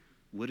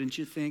 Wouldn't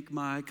you think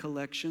my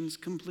collection's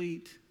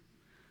complete?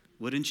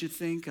 Wouldn't you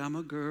think I'm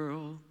a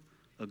girl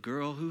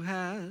who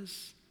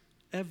has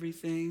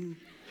everything?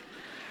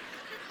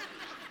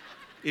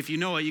 If you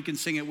know it, you can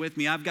sing it with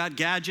me. I've got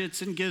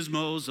gadgets and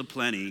gizmos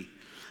aplenty.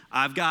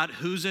 I've got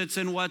who's-its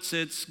and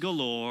what's-its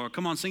galore.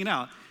 Come on, sing it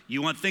out.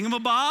 You want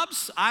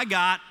thingamabobs? I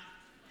got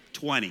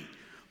 20.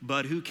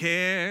 But who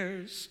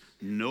cares?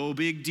 No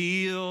big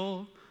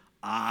deal.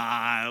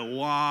 I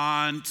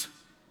want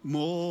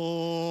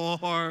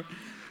more.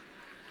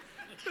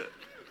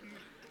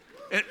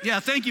 Yeah,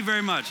 thank you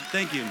very much.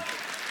 Thank you.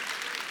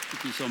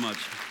 Thank you so much.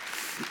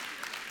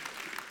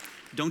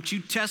 Don't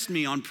you test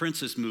me on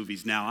princess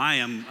movies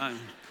now.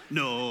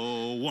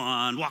 No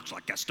one walks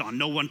like Gaston.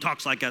 No one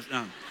talks like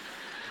Gaston.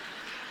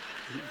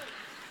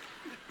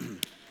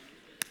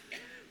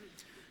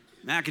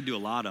 Man, I could do a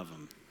lot of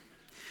them.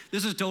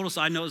 This is a total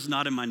side note. It's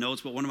not in my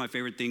notes, but one of my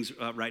favorite things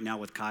right now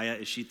with Kaya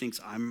is she thinks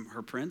I'm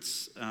her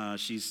prince.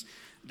 She's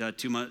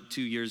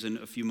 2 years and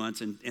a few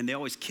months, and they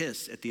always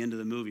kiss at the end of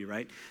the movie,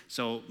 right?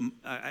 So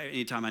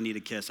anytime I need a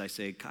kiss, I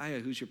say, Kaya,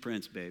 who's your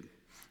prince, babe?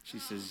 She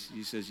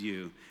says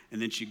you.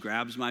 And then she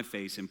grabs my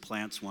face and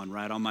plants one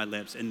right on my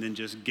lips and then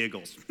just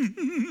giggles.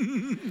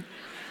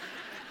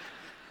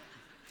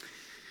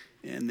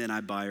 And then I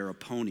buy her a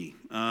pony.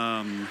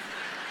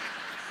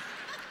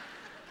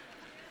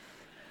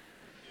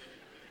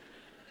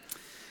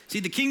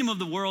 See, the kingdom of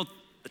the world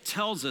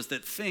tells us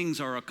that things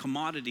are a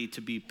commodity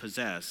to be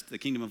possessed. The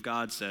kingdom of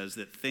God says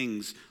that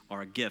things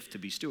are a gift to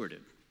be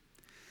stewarded.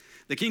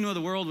 The kingdom of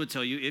the world would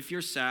tell you if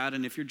you're sad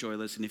and if you're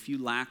joyless and if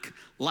you lack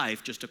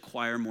life, just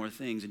acquire more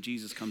things. And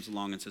Jesus comes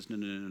along and says,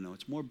 no.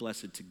 It's more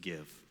blessed to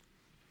give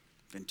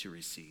than to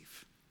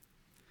receive.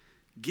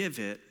 Give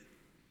it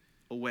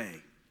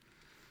away.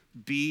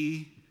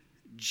 Be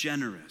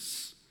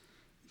generous,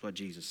 is what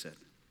Jesus said.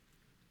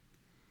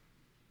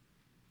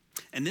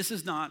 And this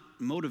is not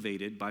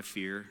motivated by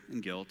fear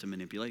and guilt and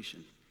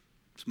manipulation.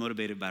 It's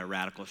motivated by a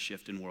radical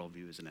shift in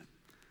worldview, isn't it?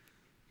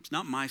 It's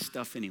not my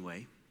stuff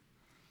anyway,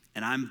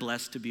 and I'm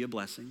blessed to be a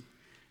blessing,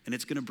 and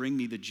it's going to bring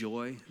me the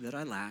joy that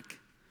I lack,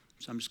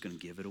 so I'm just going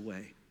to give it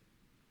away.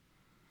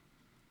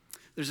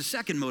 There's a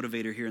second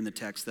motivator here in the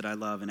text that I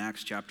love in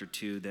Acts chapter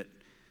 2 that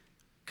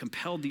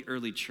compelled the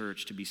early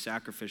church to be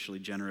sacrificially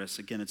generous.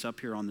 Again, it's up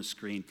here on the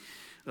screen.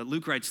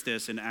 Luke writes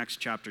this in Acts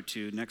chapter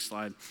 2, next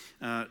slide.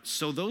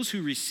 So those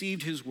who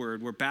received his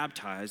word were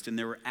baptized, and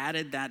there were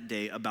added that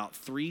day about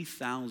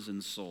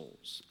 3,000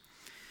 souls.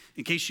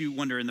 In case you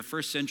wonder, in the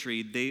first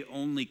century, they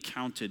only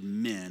counted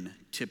men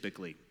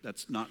typically.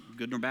 That's not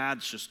good nor bad,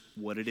 it's just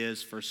what it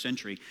is, first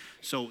century.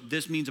 So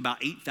this means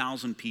about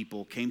 8,000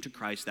 people came to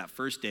Christ that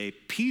first day.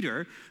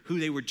 Peter, who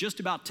they were just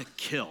about to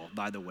kill,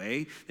 by the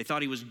way, they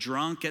thought he was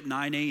drunk at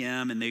 9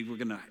 a.m. and they were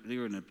gonna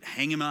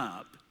hang him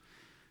up.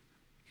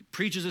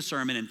 Preaches a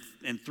sermon,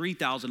 and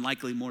 3,000,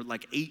 likely more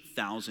like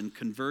 8,000,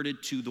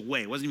 converted to the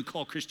way. It wasn't even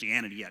called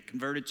Christianity yet,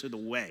 converted to the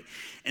way.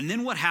 And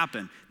then what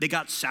happened? They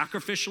got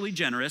sacrificially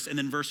generous, and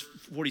then verse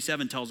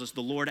 47 tells us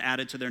the Lord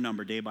added to their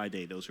number day by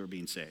day those who are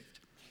being saved.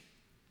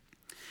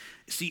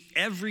 See,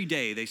 every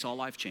day they saw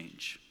life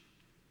change.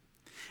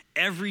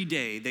 Every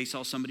day they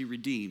saw somebody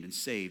redeemed and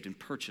saved and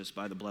purchased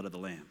by the blood of the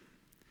Lamb.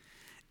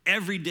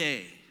 Every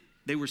day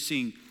they were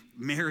seeing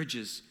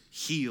marriages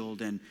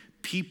healed and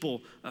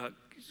people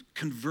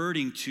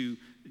converting to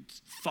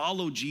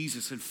follow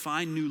Jesus and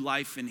find new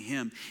life in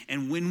him.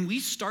 And when we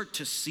start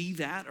to see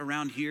that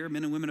around here,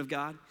 men and women of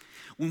God,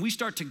 when we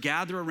start to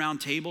gather around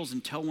tables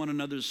and tell one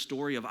another's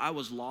story of I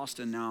was lost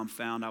and now I'm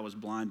found, I was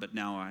blind but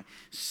now I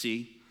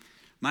see.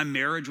 My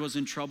marriage was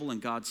in trouble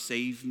and God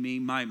saved me.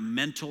 My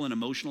mental and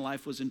emotional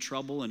life was in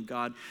trouble and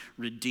God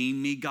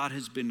redeemed me. God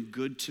has been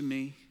good to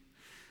me.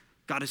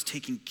 God has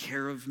taken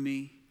care of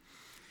me.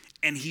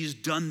 And he's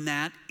done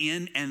that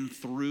in and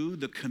through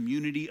the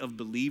community of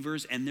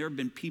believers. And there have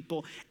been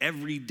people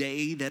every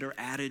day that are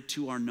added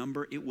to our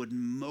number. It would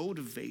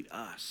motivate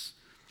us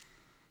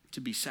to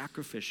be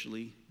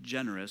sacrificially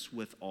generous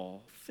with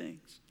all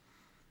things.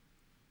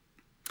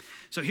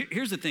 So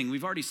here's the thing.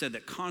 We've already said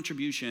that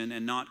contribution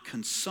and not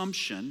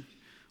consumption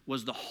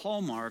was the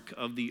hallmark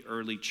of the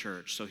early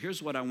church. So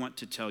here's what I want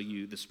to tell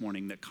you this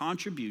morning, that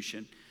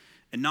contribution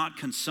and not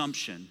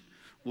consumption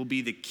will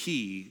be the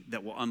key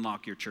that will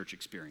unlock your church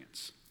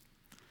experience.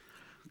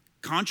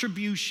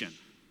 Contribution,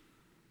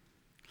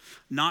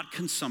 not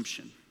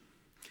consumption.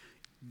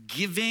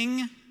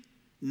 Giving,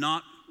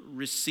 not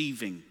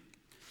receiving.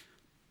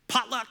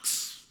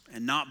 Potlucks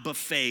and not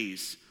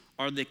buffets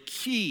are the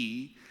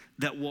key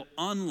that will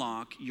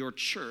unlock your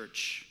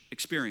church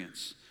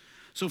experience.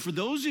 So for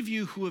those of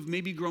you who have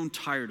maybe grown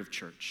tired of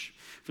church,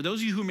 for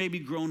those of you who maybe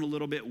grown a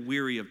little bit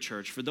weary of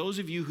church, for those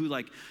of you who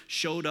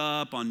showed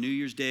up on New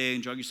Year's Day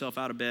and drug yourself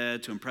out of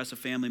bed to impress a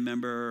family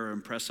member or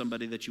impress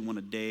somebody that you want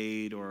to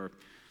date or,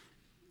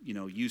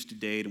 used to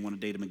date and want to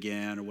date them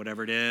again or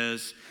whatever it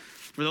is.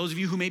 For those of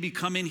you who maybe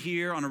come in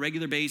here on a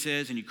regular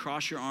basis and you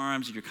cross your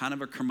arms and you're kind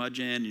of a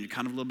curmudgeon and you're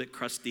kind of a little bit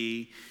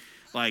crusty,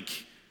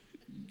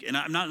 and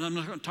I'm not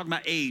talking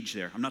about age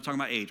there. I'm not talking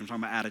about age. I'm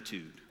talking about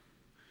attitude.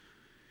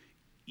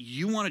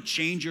 You want to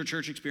change your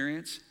church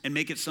experience and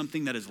make it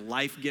something that is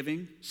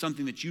life-giving,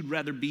 something that you'd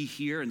rather be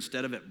here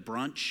instead of at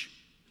brunch,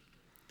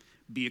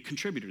 be a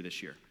contributor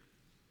this year.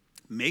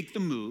 Make the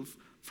move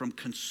from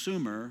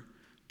consumer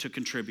to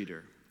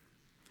contributor.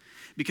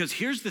 Because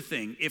here's the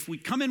thing, if we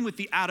come in with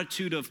the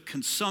attitude of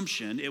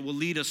consumption, it will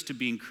lead us to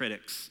being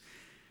critics.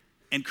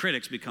 And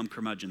critics become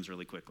curmudgeons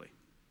really quickly.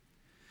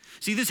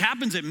 See, this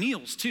happens at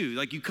meals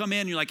too. You come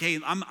in, you're like, hey,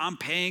 I'm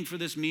paying for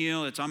this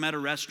meal. I'm at a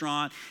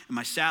restaurant, and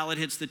my salad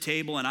hits the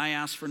table, and I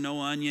asked for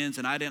no onions,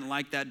 and I didn't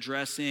like that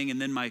dressing,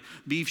 and then my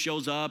beef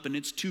shows up, and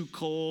it's too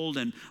cold,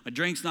 and my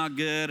drink's not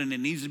good, and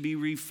it needs to be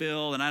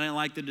refilled, and I didn't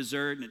like the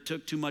dessert, and it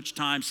took too much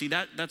time. See,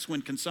 that's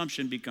when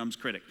consumption becomes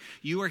critic.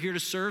 You are here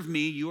to serve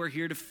me. You are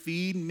here to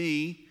feed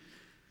me.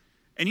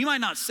 And you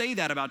might not say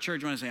that about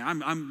church. You might say,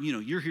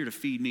 you're here to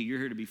feed me. You're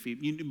here to be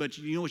fed. But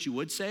you know what you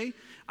would say?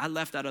 I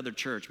left that other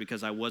church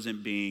because I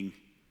wasn't being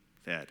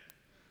fed.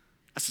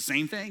 That's the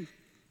same thing.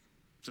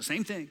 It's the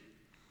same thing.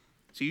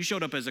 So you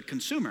showed up as a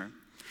consumer,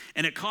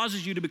 and it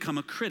causes you to become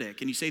a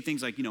critic. And you say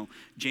things like,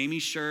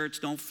 Jamie's shirts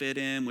don't fit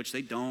him, which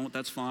they don't.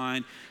 That's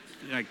fine.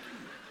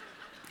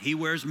 He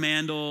wears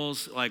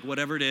mandals,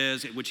 whatever it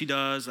is, which he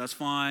does. That's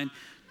fine.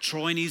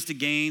 Troy needs to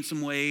gain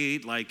some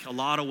weight, a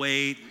lot of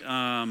weight.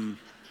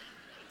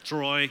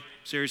 Troy,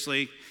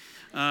 seriously.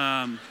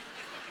 And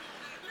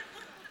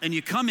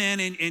you come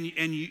in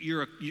and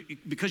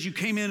because you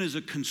came in as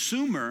a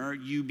consumer,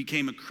 you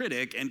became a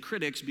critic, and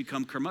critics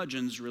become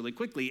curmudgeons really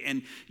quickly.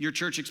 And your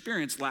church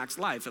experience lacks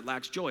life, it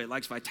lacks joy, it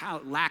lacks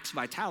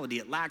vitality,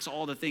 it lacks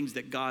all the things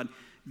that God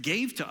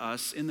gave to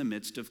us in the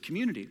midst of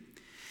community.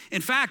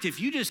 In fact, if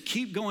you just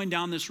keep going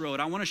down this road,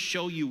 I want to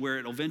show you where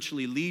it'll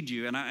eventually lead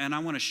you. And I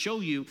want to show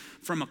you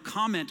from a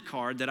comment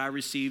card that I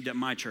received at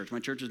my church. My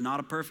church is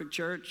not a perfect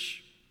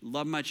church.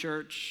 Love my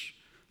church,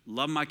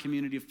 love my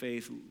community of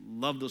faith,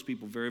 love those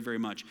people very, very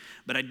much.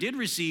 But I did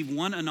receive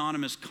one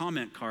anonymous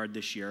comment card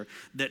this year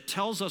that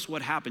tells us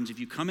what happens if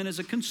you come in as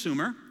a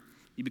consumer,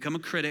 you become a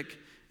critic,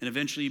 and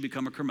eventually you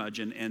become a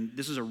curmudgeon. And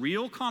this is a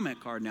real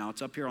comment card now.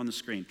 It's up here on the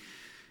screen.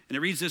 And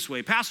it reads this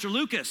way: Pastor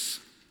Lucas,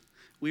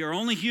 we are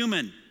only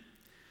human.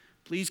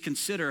 Please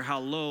consider how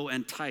low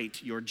and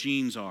tight your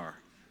jeans are.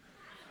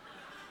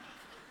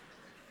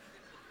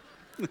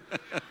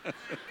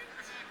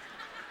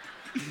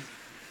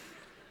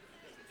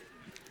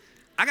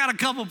 I got a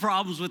couple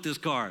problems with this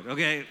card,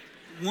 okay?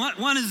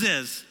 One is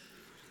this,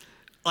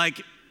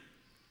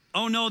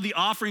 oh no, the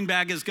offering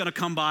bag is gonna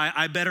come by.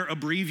 I better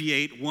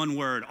abbreviate one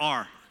word,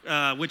 R,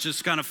 which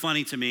is kind of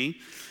funny to me.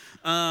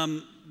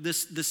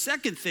 The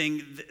second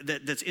thing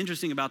that's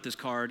interesting about this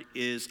card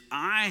is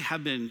I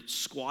have been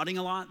squatting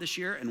a lot this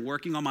year and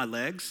working on my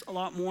legs a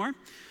lot more.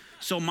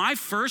 So my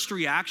first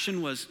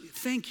reaction was,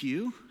 thank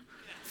you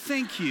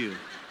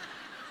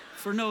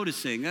for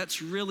noticing.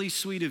 That's really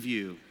sweet of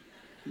you.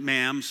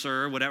 Ma'am,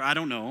 sir, whatever, I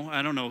don't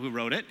know who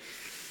wrote it.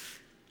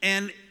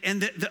 And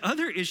the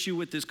other issue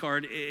with this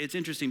card, it's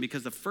interesting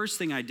because the first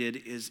thing I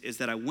did is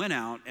that I went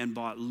out and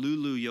bought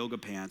Lulu yoga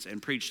pants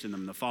and preached in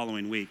them the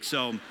following week.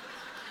 So,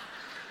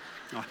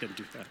 I didn't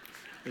do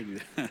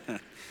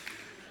that.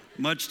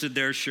 Much to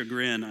their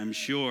chagrin, I'm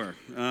sure.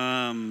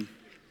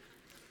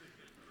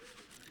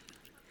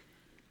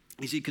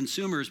 You see,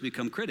 consumers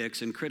become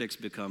critics and critics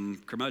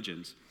become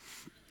curmudgeons.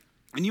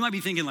 And you might be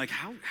thinking like,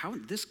 how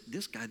this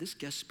guy, this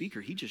guest speaker,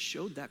 he just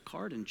showed that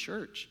card in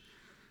church.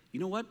 You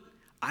know what?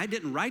 I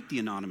didn't write the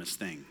anonymous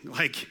thing.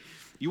 Like,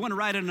 you want to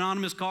write an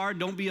anonymous card?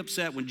 Don't be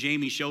upset when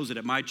Jamie shows it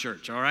at my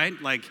church, all right?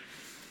 Like,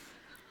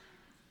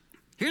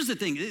 here's the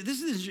thing.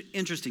 This is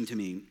interesting to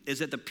me, is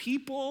that the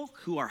people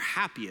who are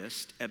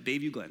happiest at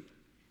Bayview Glen,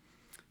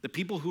 the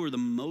people who are the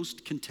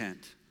most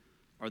content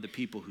are the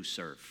people who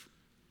serve.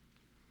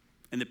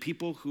 And the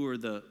people who are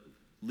the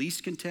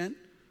least content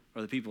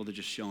are the people that are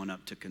just showing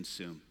up to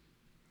consume.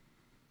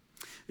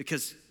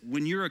 Because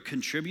when you're a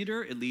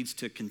contributor, it leads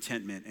to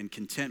contentment, and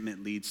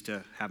contentment leads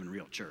to having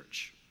real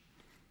church.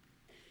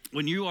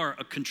 When you are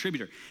a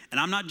contributor, and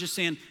I'm not just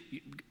saying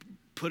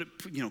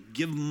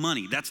give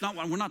money. That's not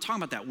what we're not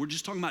talking about that. We're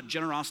just talking about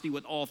generosity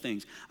with all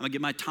things. I'm gonna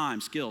give my time,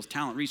 skills,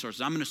 talent,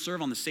 resources. I'm gonna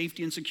serve on the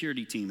safety and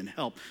security team and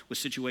help with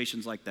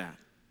situations like that.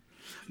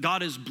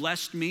 God has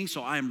blessed me,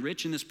 so I am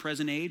rich in this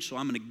present age, so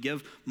I'm going to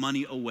give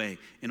money away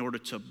in order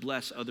to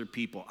bless other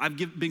people. I've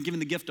been given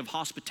the gift of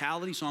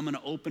hospitality, so I'm going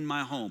to open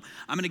my home.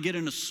 I'm going to get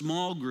in a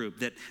small group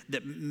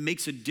that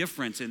makes a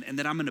difference and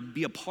that I'm going to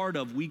be a part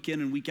of week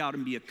in and week out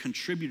and be a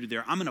contributor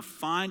there. I'm going to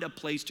find a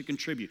place to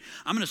contribute.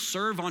 I'm going to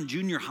serve on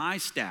junior high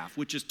staff,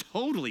 which is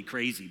totally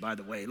crazy, by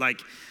the way.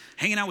 Like,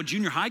 hanging out with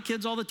junior high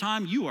kids all the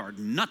time, you are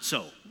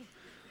nutso.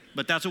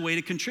 But that's a way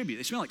to contribute.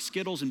 They smell like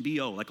Skittles and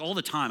BO, like all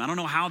the time. I don't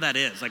know how that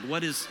is. Like,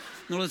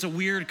 it's a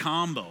weird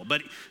combo.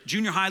 But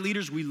junior high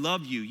leaders, we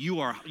love you.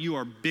 You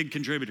are big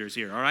contributors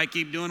here, all right?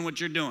 Keep doing what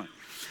you're doing.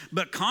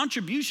 But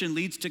contribution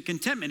leads to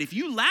contentment. If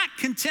you lack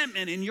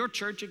contentment in your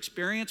church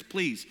experience,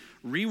 please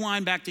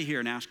rewind back to here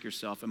and ask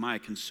yourself, am I a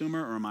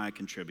consumer or am I a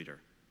contributor?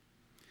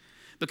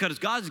 Because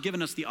God has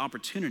given us the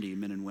opportunity,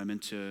 men and women,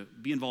 to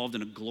be involved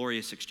in a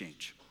glorious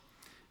exchange.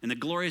 And the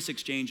glorious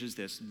exchange is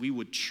this: we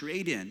would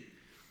trade in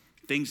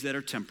things that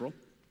are temporal,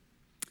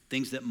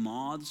 things that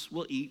moths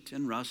will eat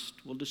and rust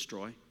will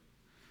destroy.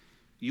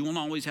 You won't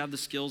always have the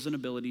skills and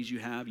abilities you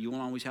have. You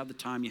won't always have the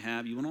time you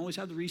have. You won't always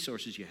have the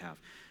resources you have.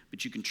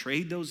 But you can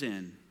trade those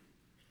in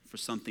for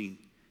something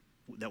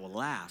that will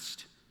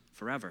last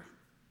forever.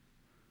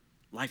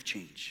 Life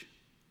change.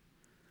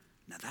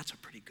 Now that's a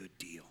pretty good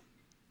deal.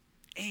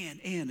 And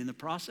in the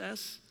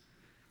process,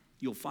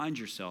 you'll find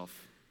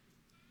yourself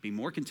being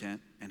more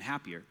content and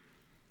happier,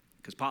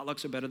 because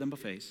potlucks are better than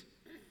buffets.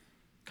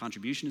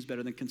 Contribution is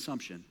better than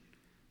consumption.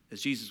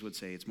 As Jesus would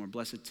say, it's more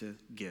blessed to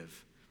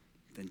give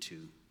than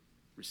to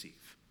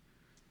receive.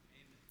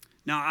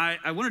 Now,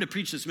 I wanted to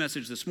preach this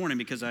message this morning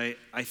because I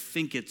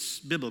think it's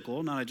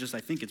biblical. Not just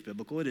I think it's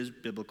biblical, it is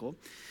biblical.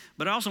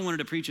 But I also wanted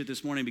to preach it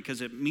this morning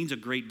because it means a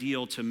great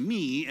deal to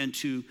me and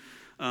to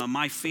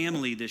my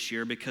family this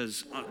year,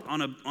 because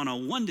on a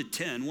 1 to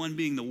 10, 1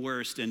 being the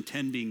worst and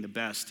 10 being the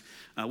best,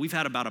 we've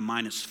had about a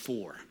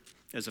 -4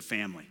 as a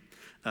family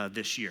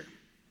this year.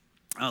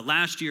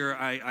 Last year,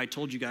 I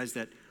told you guys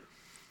that,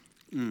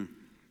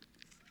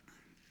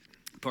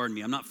 pardon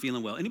me, I'm not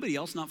feeling well. Anybody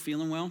else not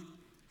feeling well?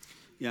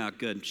 Yeah,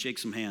 good. Shake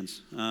some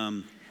hands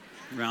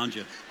around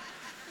you.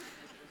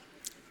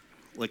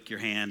 Lick your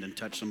hand and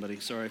touch somebody,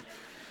 sorry.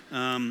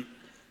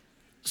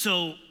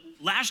 So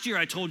last year,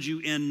 I told you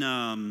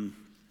in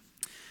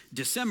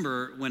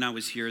December when I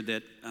was here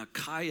that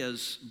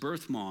Kaya's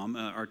birth mom,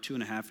 our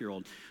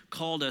 2.5-year-old,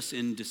 called us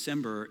in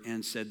December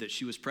and said that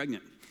she was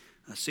pregnant.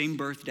 Same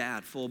birth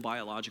dad, full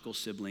biological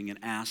sibling, and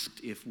asked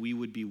if we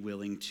would be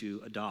willing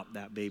to adopt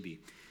that baby.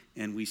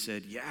 And we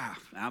said, yeah,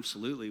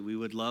 absolutely, we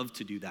would love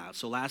to do that.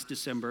 So last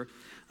December,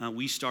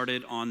 we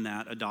started on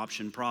that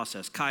adoption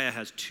process. Kaya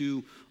has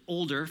 2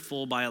 older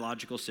full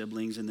biological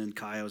siblings, and then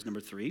Kaya was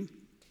number 3.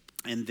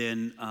 And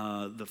then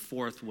the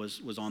 4th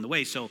was on the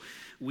way. So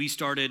we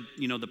started,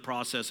 the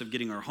process of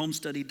getting our home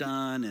study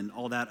done and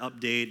all that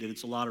update. And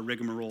it's a lot of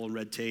rigmarole and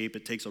red tape.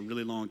 It takes a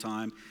really long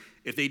time.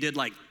 If they did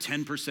like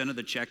 10% of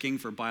the checking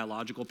for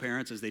biological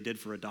parents as they did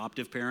for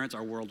adoptive parents,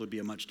 our world would be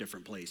a much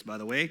different place, by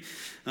the way,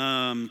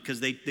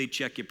 because they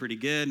check you pretty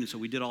good. And so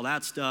we did all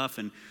that stuff,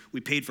 and we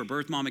paid for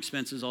birth mom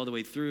expenses all the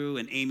way through.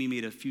 And Amy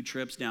made a few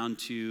trips down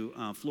to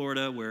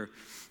Florida where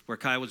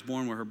Kaya was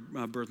born, where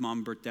her birth mom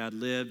and birth dad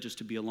lived, just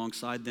to be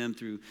alongside them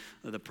through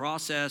the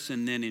process.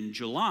 And then in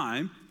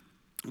July,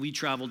 we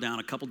traveled down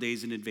a couple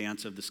days in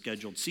advance of the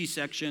scheduled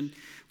C-section.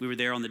 We were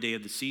there on the day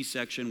of the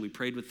C-section. We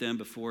prayed with them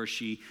before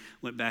she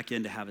went back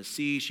in to have a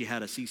C. She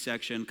had a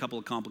C-section, a couple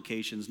of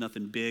complications,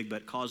 nothing big,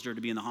 but caused her to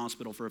be in the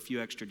hospital for a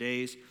few extra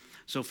days.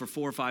 So for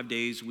 4 or 5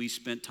 days, we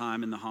spent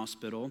time in the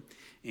hospital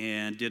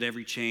and did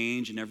every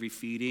change and every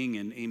feeding.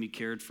 And Amy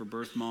cared for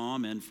birth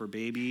mom and for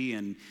baby,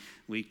 and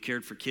we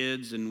cared for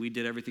kids, and we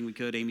did everything we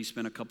could. Amy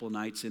spent a couple of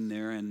nights in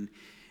there, and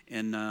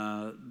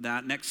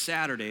that next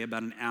Saturday,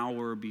 about an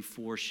hour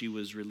before she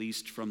was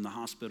released from the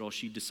hospital,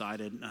 she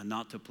decided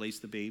not to place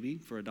the baby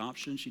for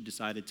adoption. She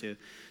decided to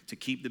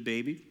keep the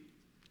baby.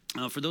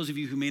 For those of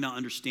you who may not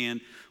understand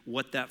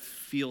what that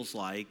feels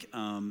like,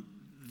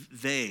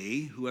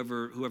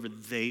 whoever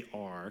they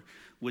are,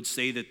 would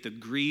say that the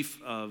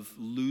grief of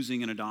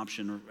losing an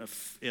adoption,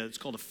 it's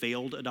called a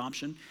failed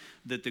adoption,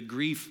 that the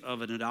grief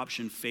of an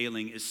adoption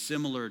failing is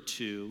similar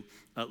to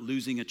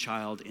losing a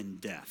child in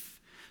death.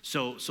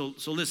 So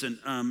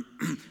listen,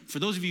 for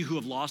those of you who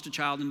have lost a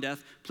child in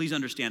death, please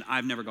understand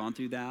I've never gone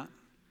through that.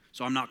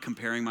 So I'm not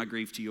comparing my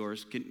grief to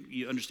yours. Can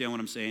you understand what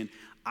I'm saying?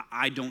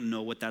 I don't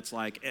know what that's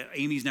like.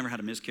 Amy's never had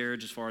a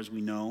miscarriage as far as we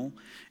know.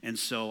 And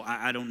so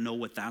I don't know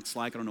what that's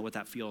like. I don't know what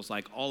that feels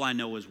like. All I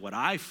know is what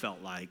I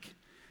felt like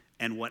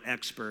and what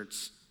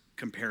experts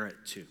compare it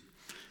to.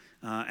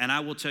 And I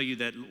will tell you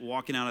that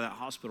walking out of that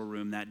hospital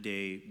room that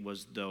day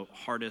was the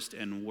hardest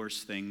and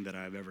worst thing that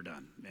I've ever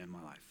done in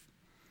my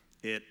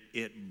life.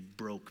 It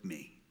broke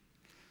me.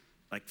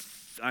 Like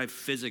I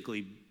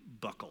physically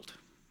buckled.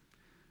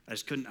 I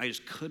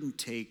just couldn't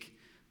take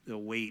the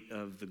weight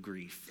of the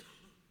grief.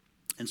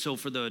 And so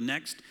for the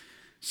next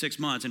 6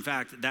 months, in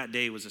fact, that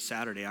day was a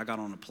Saturday. I got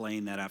on a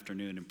plane that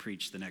afternoon and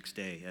preached the next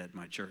day at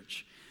my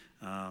church.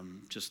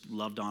 Just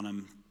loved on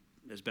them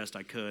as best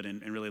I could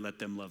and really let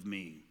them love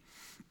me.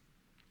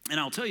 And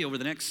I'll tell you over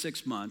the next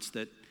 6 months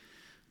that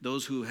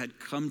those who had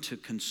come to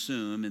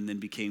consume and then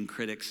became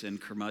critics and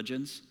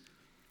curmudgeons,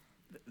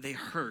 they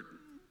hurt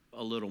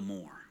a little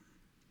more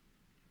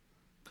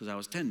because I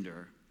was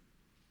tender.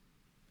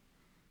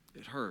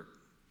 It hurt.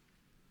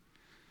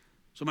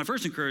 So my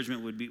first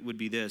encouragement would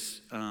be this.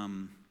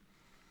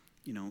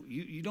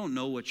 You don't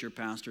know what your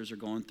pastors are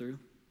going through.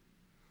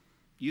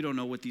 You don't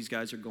know what these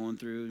guys are going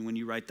through. And when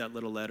you write that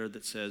little letter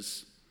that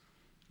says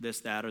this,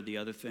 that, or the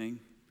other thing,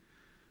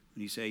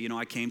 when you say,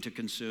 I came to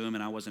consume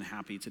and I wasn't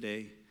happy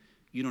today,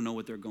 you don't know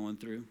what they're going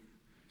through.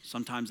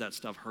 Sometimes that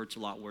stuff hurts a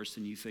lot worse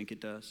than you think it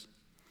does.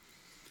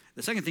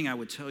 The second thing I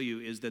would tell you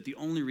is that the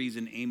only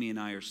reason Amy and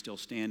I are still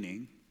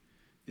standing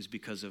is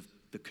because of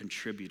the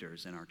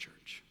contributors in our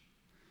church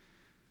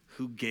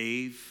who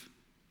gave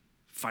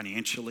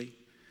financially,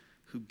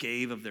 who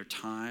gave of their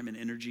time and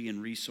energy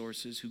and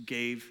resources, who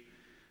gave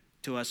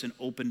to us and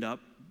opened up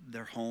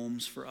their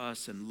homes for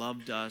us and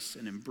loved us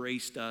and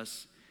embraced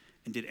us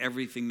and did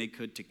everything they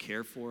could to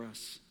care for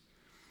us.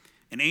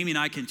 And Amy and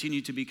I continue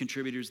to be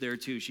contributors there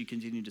too. She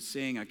continued to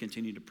sing, I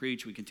continued to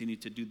preach, we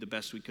continued to do the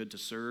best we could to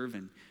serve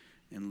and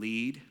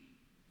lead.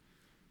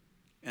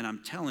 And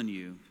I'm telling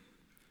you,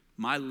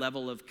 my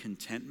level of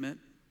contentment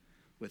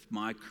with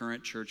my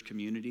current church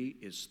community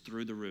is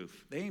through the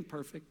roof. They ain't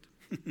perfect.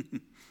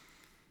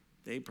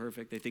 They ain't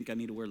perfect. They think I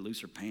need to wear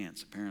looser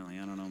pants, apparently.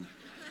 I don't know.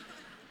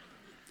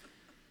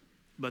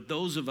 But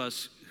those of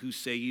us who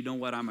say, you know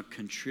what, I'm a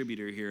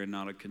contributor here and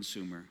not a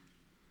consumer,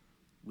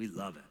 we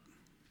love it.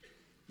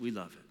 We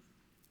love it.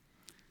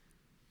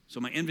 So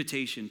my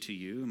invitation to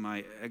you,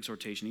 my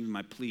exhortation, even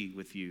my plea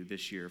with you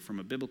this year, from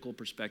a biblical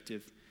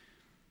perspective,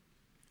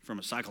 from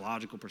a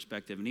psychological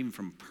perspective, and even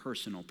from a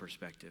personal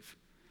perspective,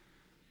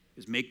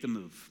 is make the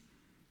move.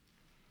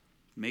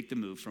 Make the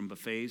move from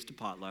buffets to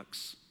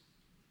potlucks,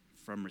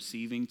 from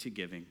receiving to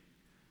giving,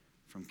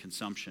 from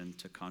consumption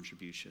to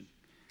contribution,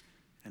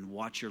 and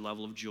watch your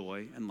level of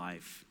joy and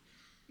life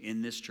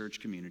in this church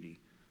community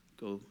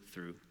go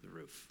through the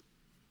roof.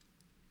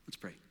 Let's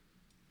pray.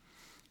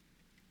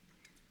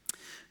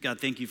 God,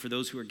 thank you for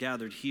those who are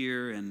gathered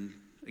here, and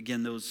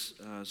again, those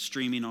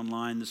streaming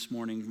online this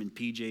morning in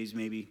PJs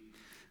maybe.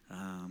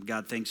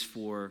 God, thanks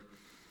for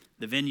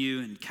the venue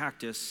and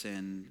Cactus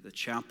and the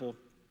chapel,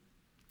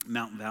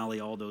 Mountain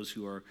Valley, all those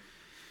who are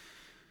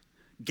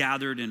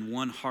gathered in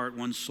one heart,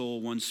 one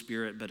soul, one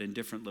spirit, but in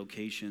different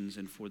locations,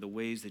 and for the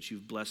ways that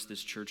you've blessed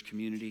this church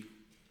community,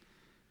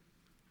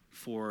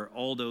 for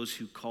all those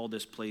who call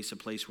this place a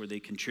place where they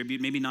contribute,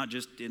 maybe not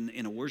just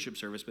in a worship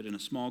service, but in a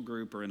small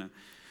group or in a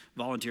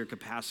volunteer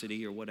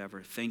capacity or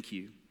whatever. Thank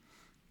you.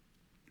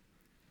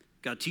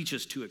 God, teach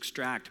us to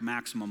extract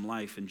maximum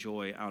life and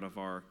joy out of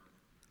our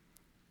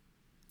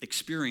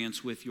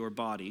experience with your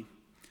body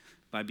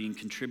by being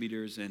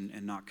contributors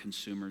and not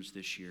consumers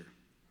this year.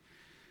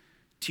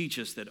 Teach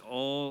us that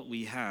all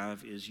we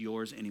have is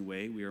yours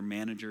anyway. We are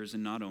managers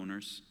and not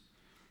owners.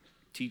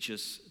 Teach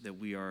us that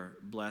we are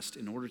blessed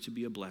in order to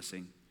be a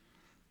blessing.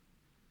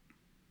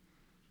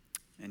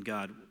 And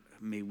God,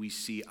 may we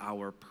see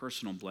our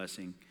personal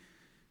blessing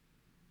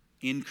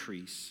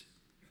increase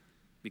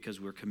because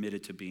we're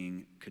committed to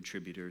being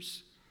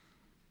contributors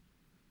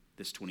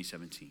this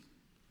 2017.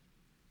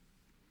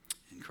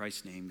 In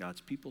Christ's name, God's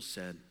people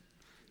said,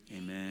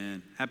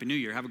 amen. Happy New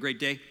Year. Have a great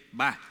day.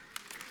 Bye.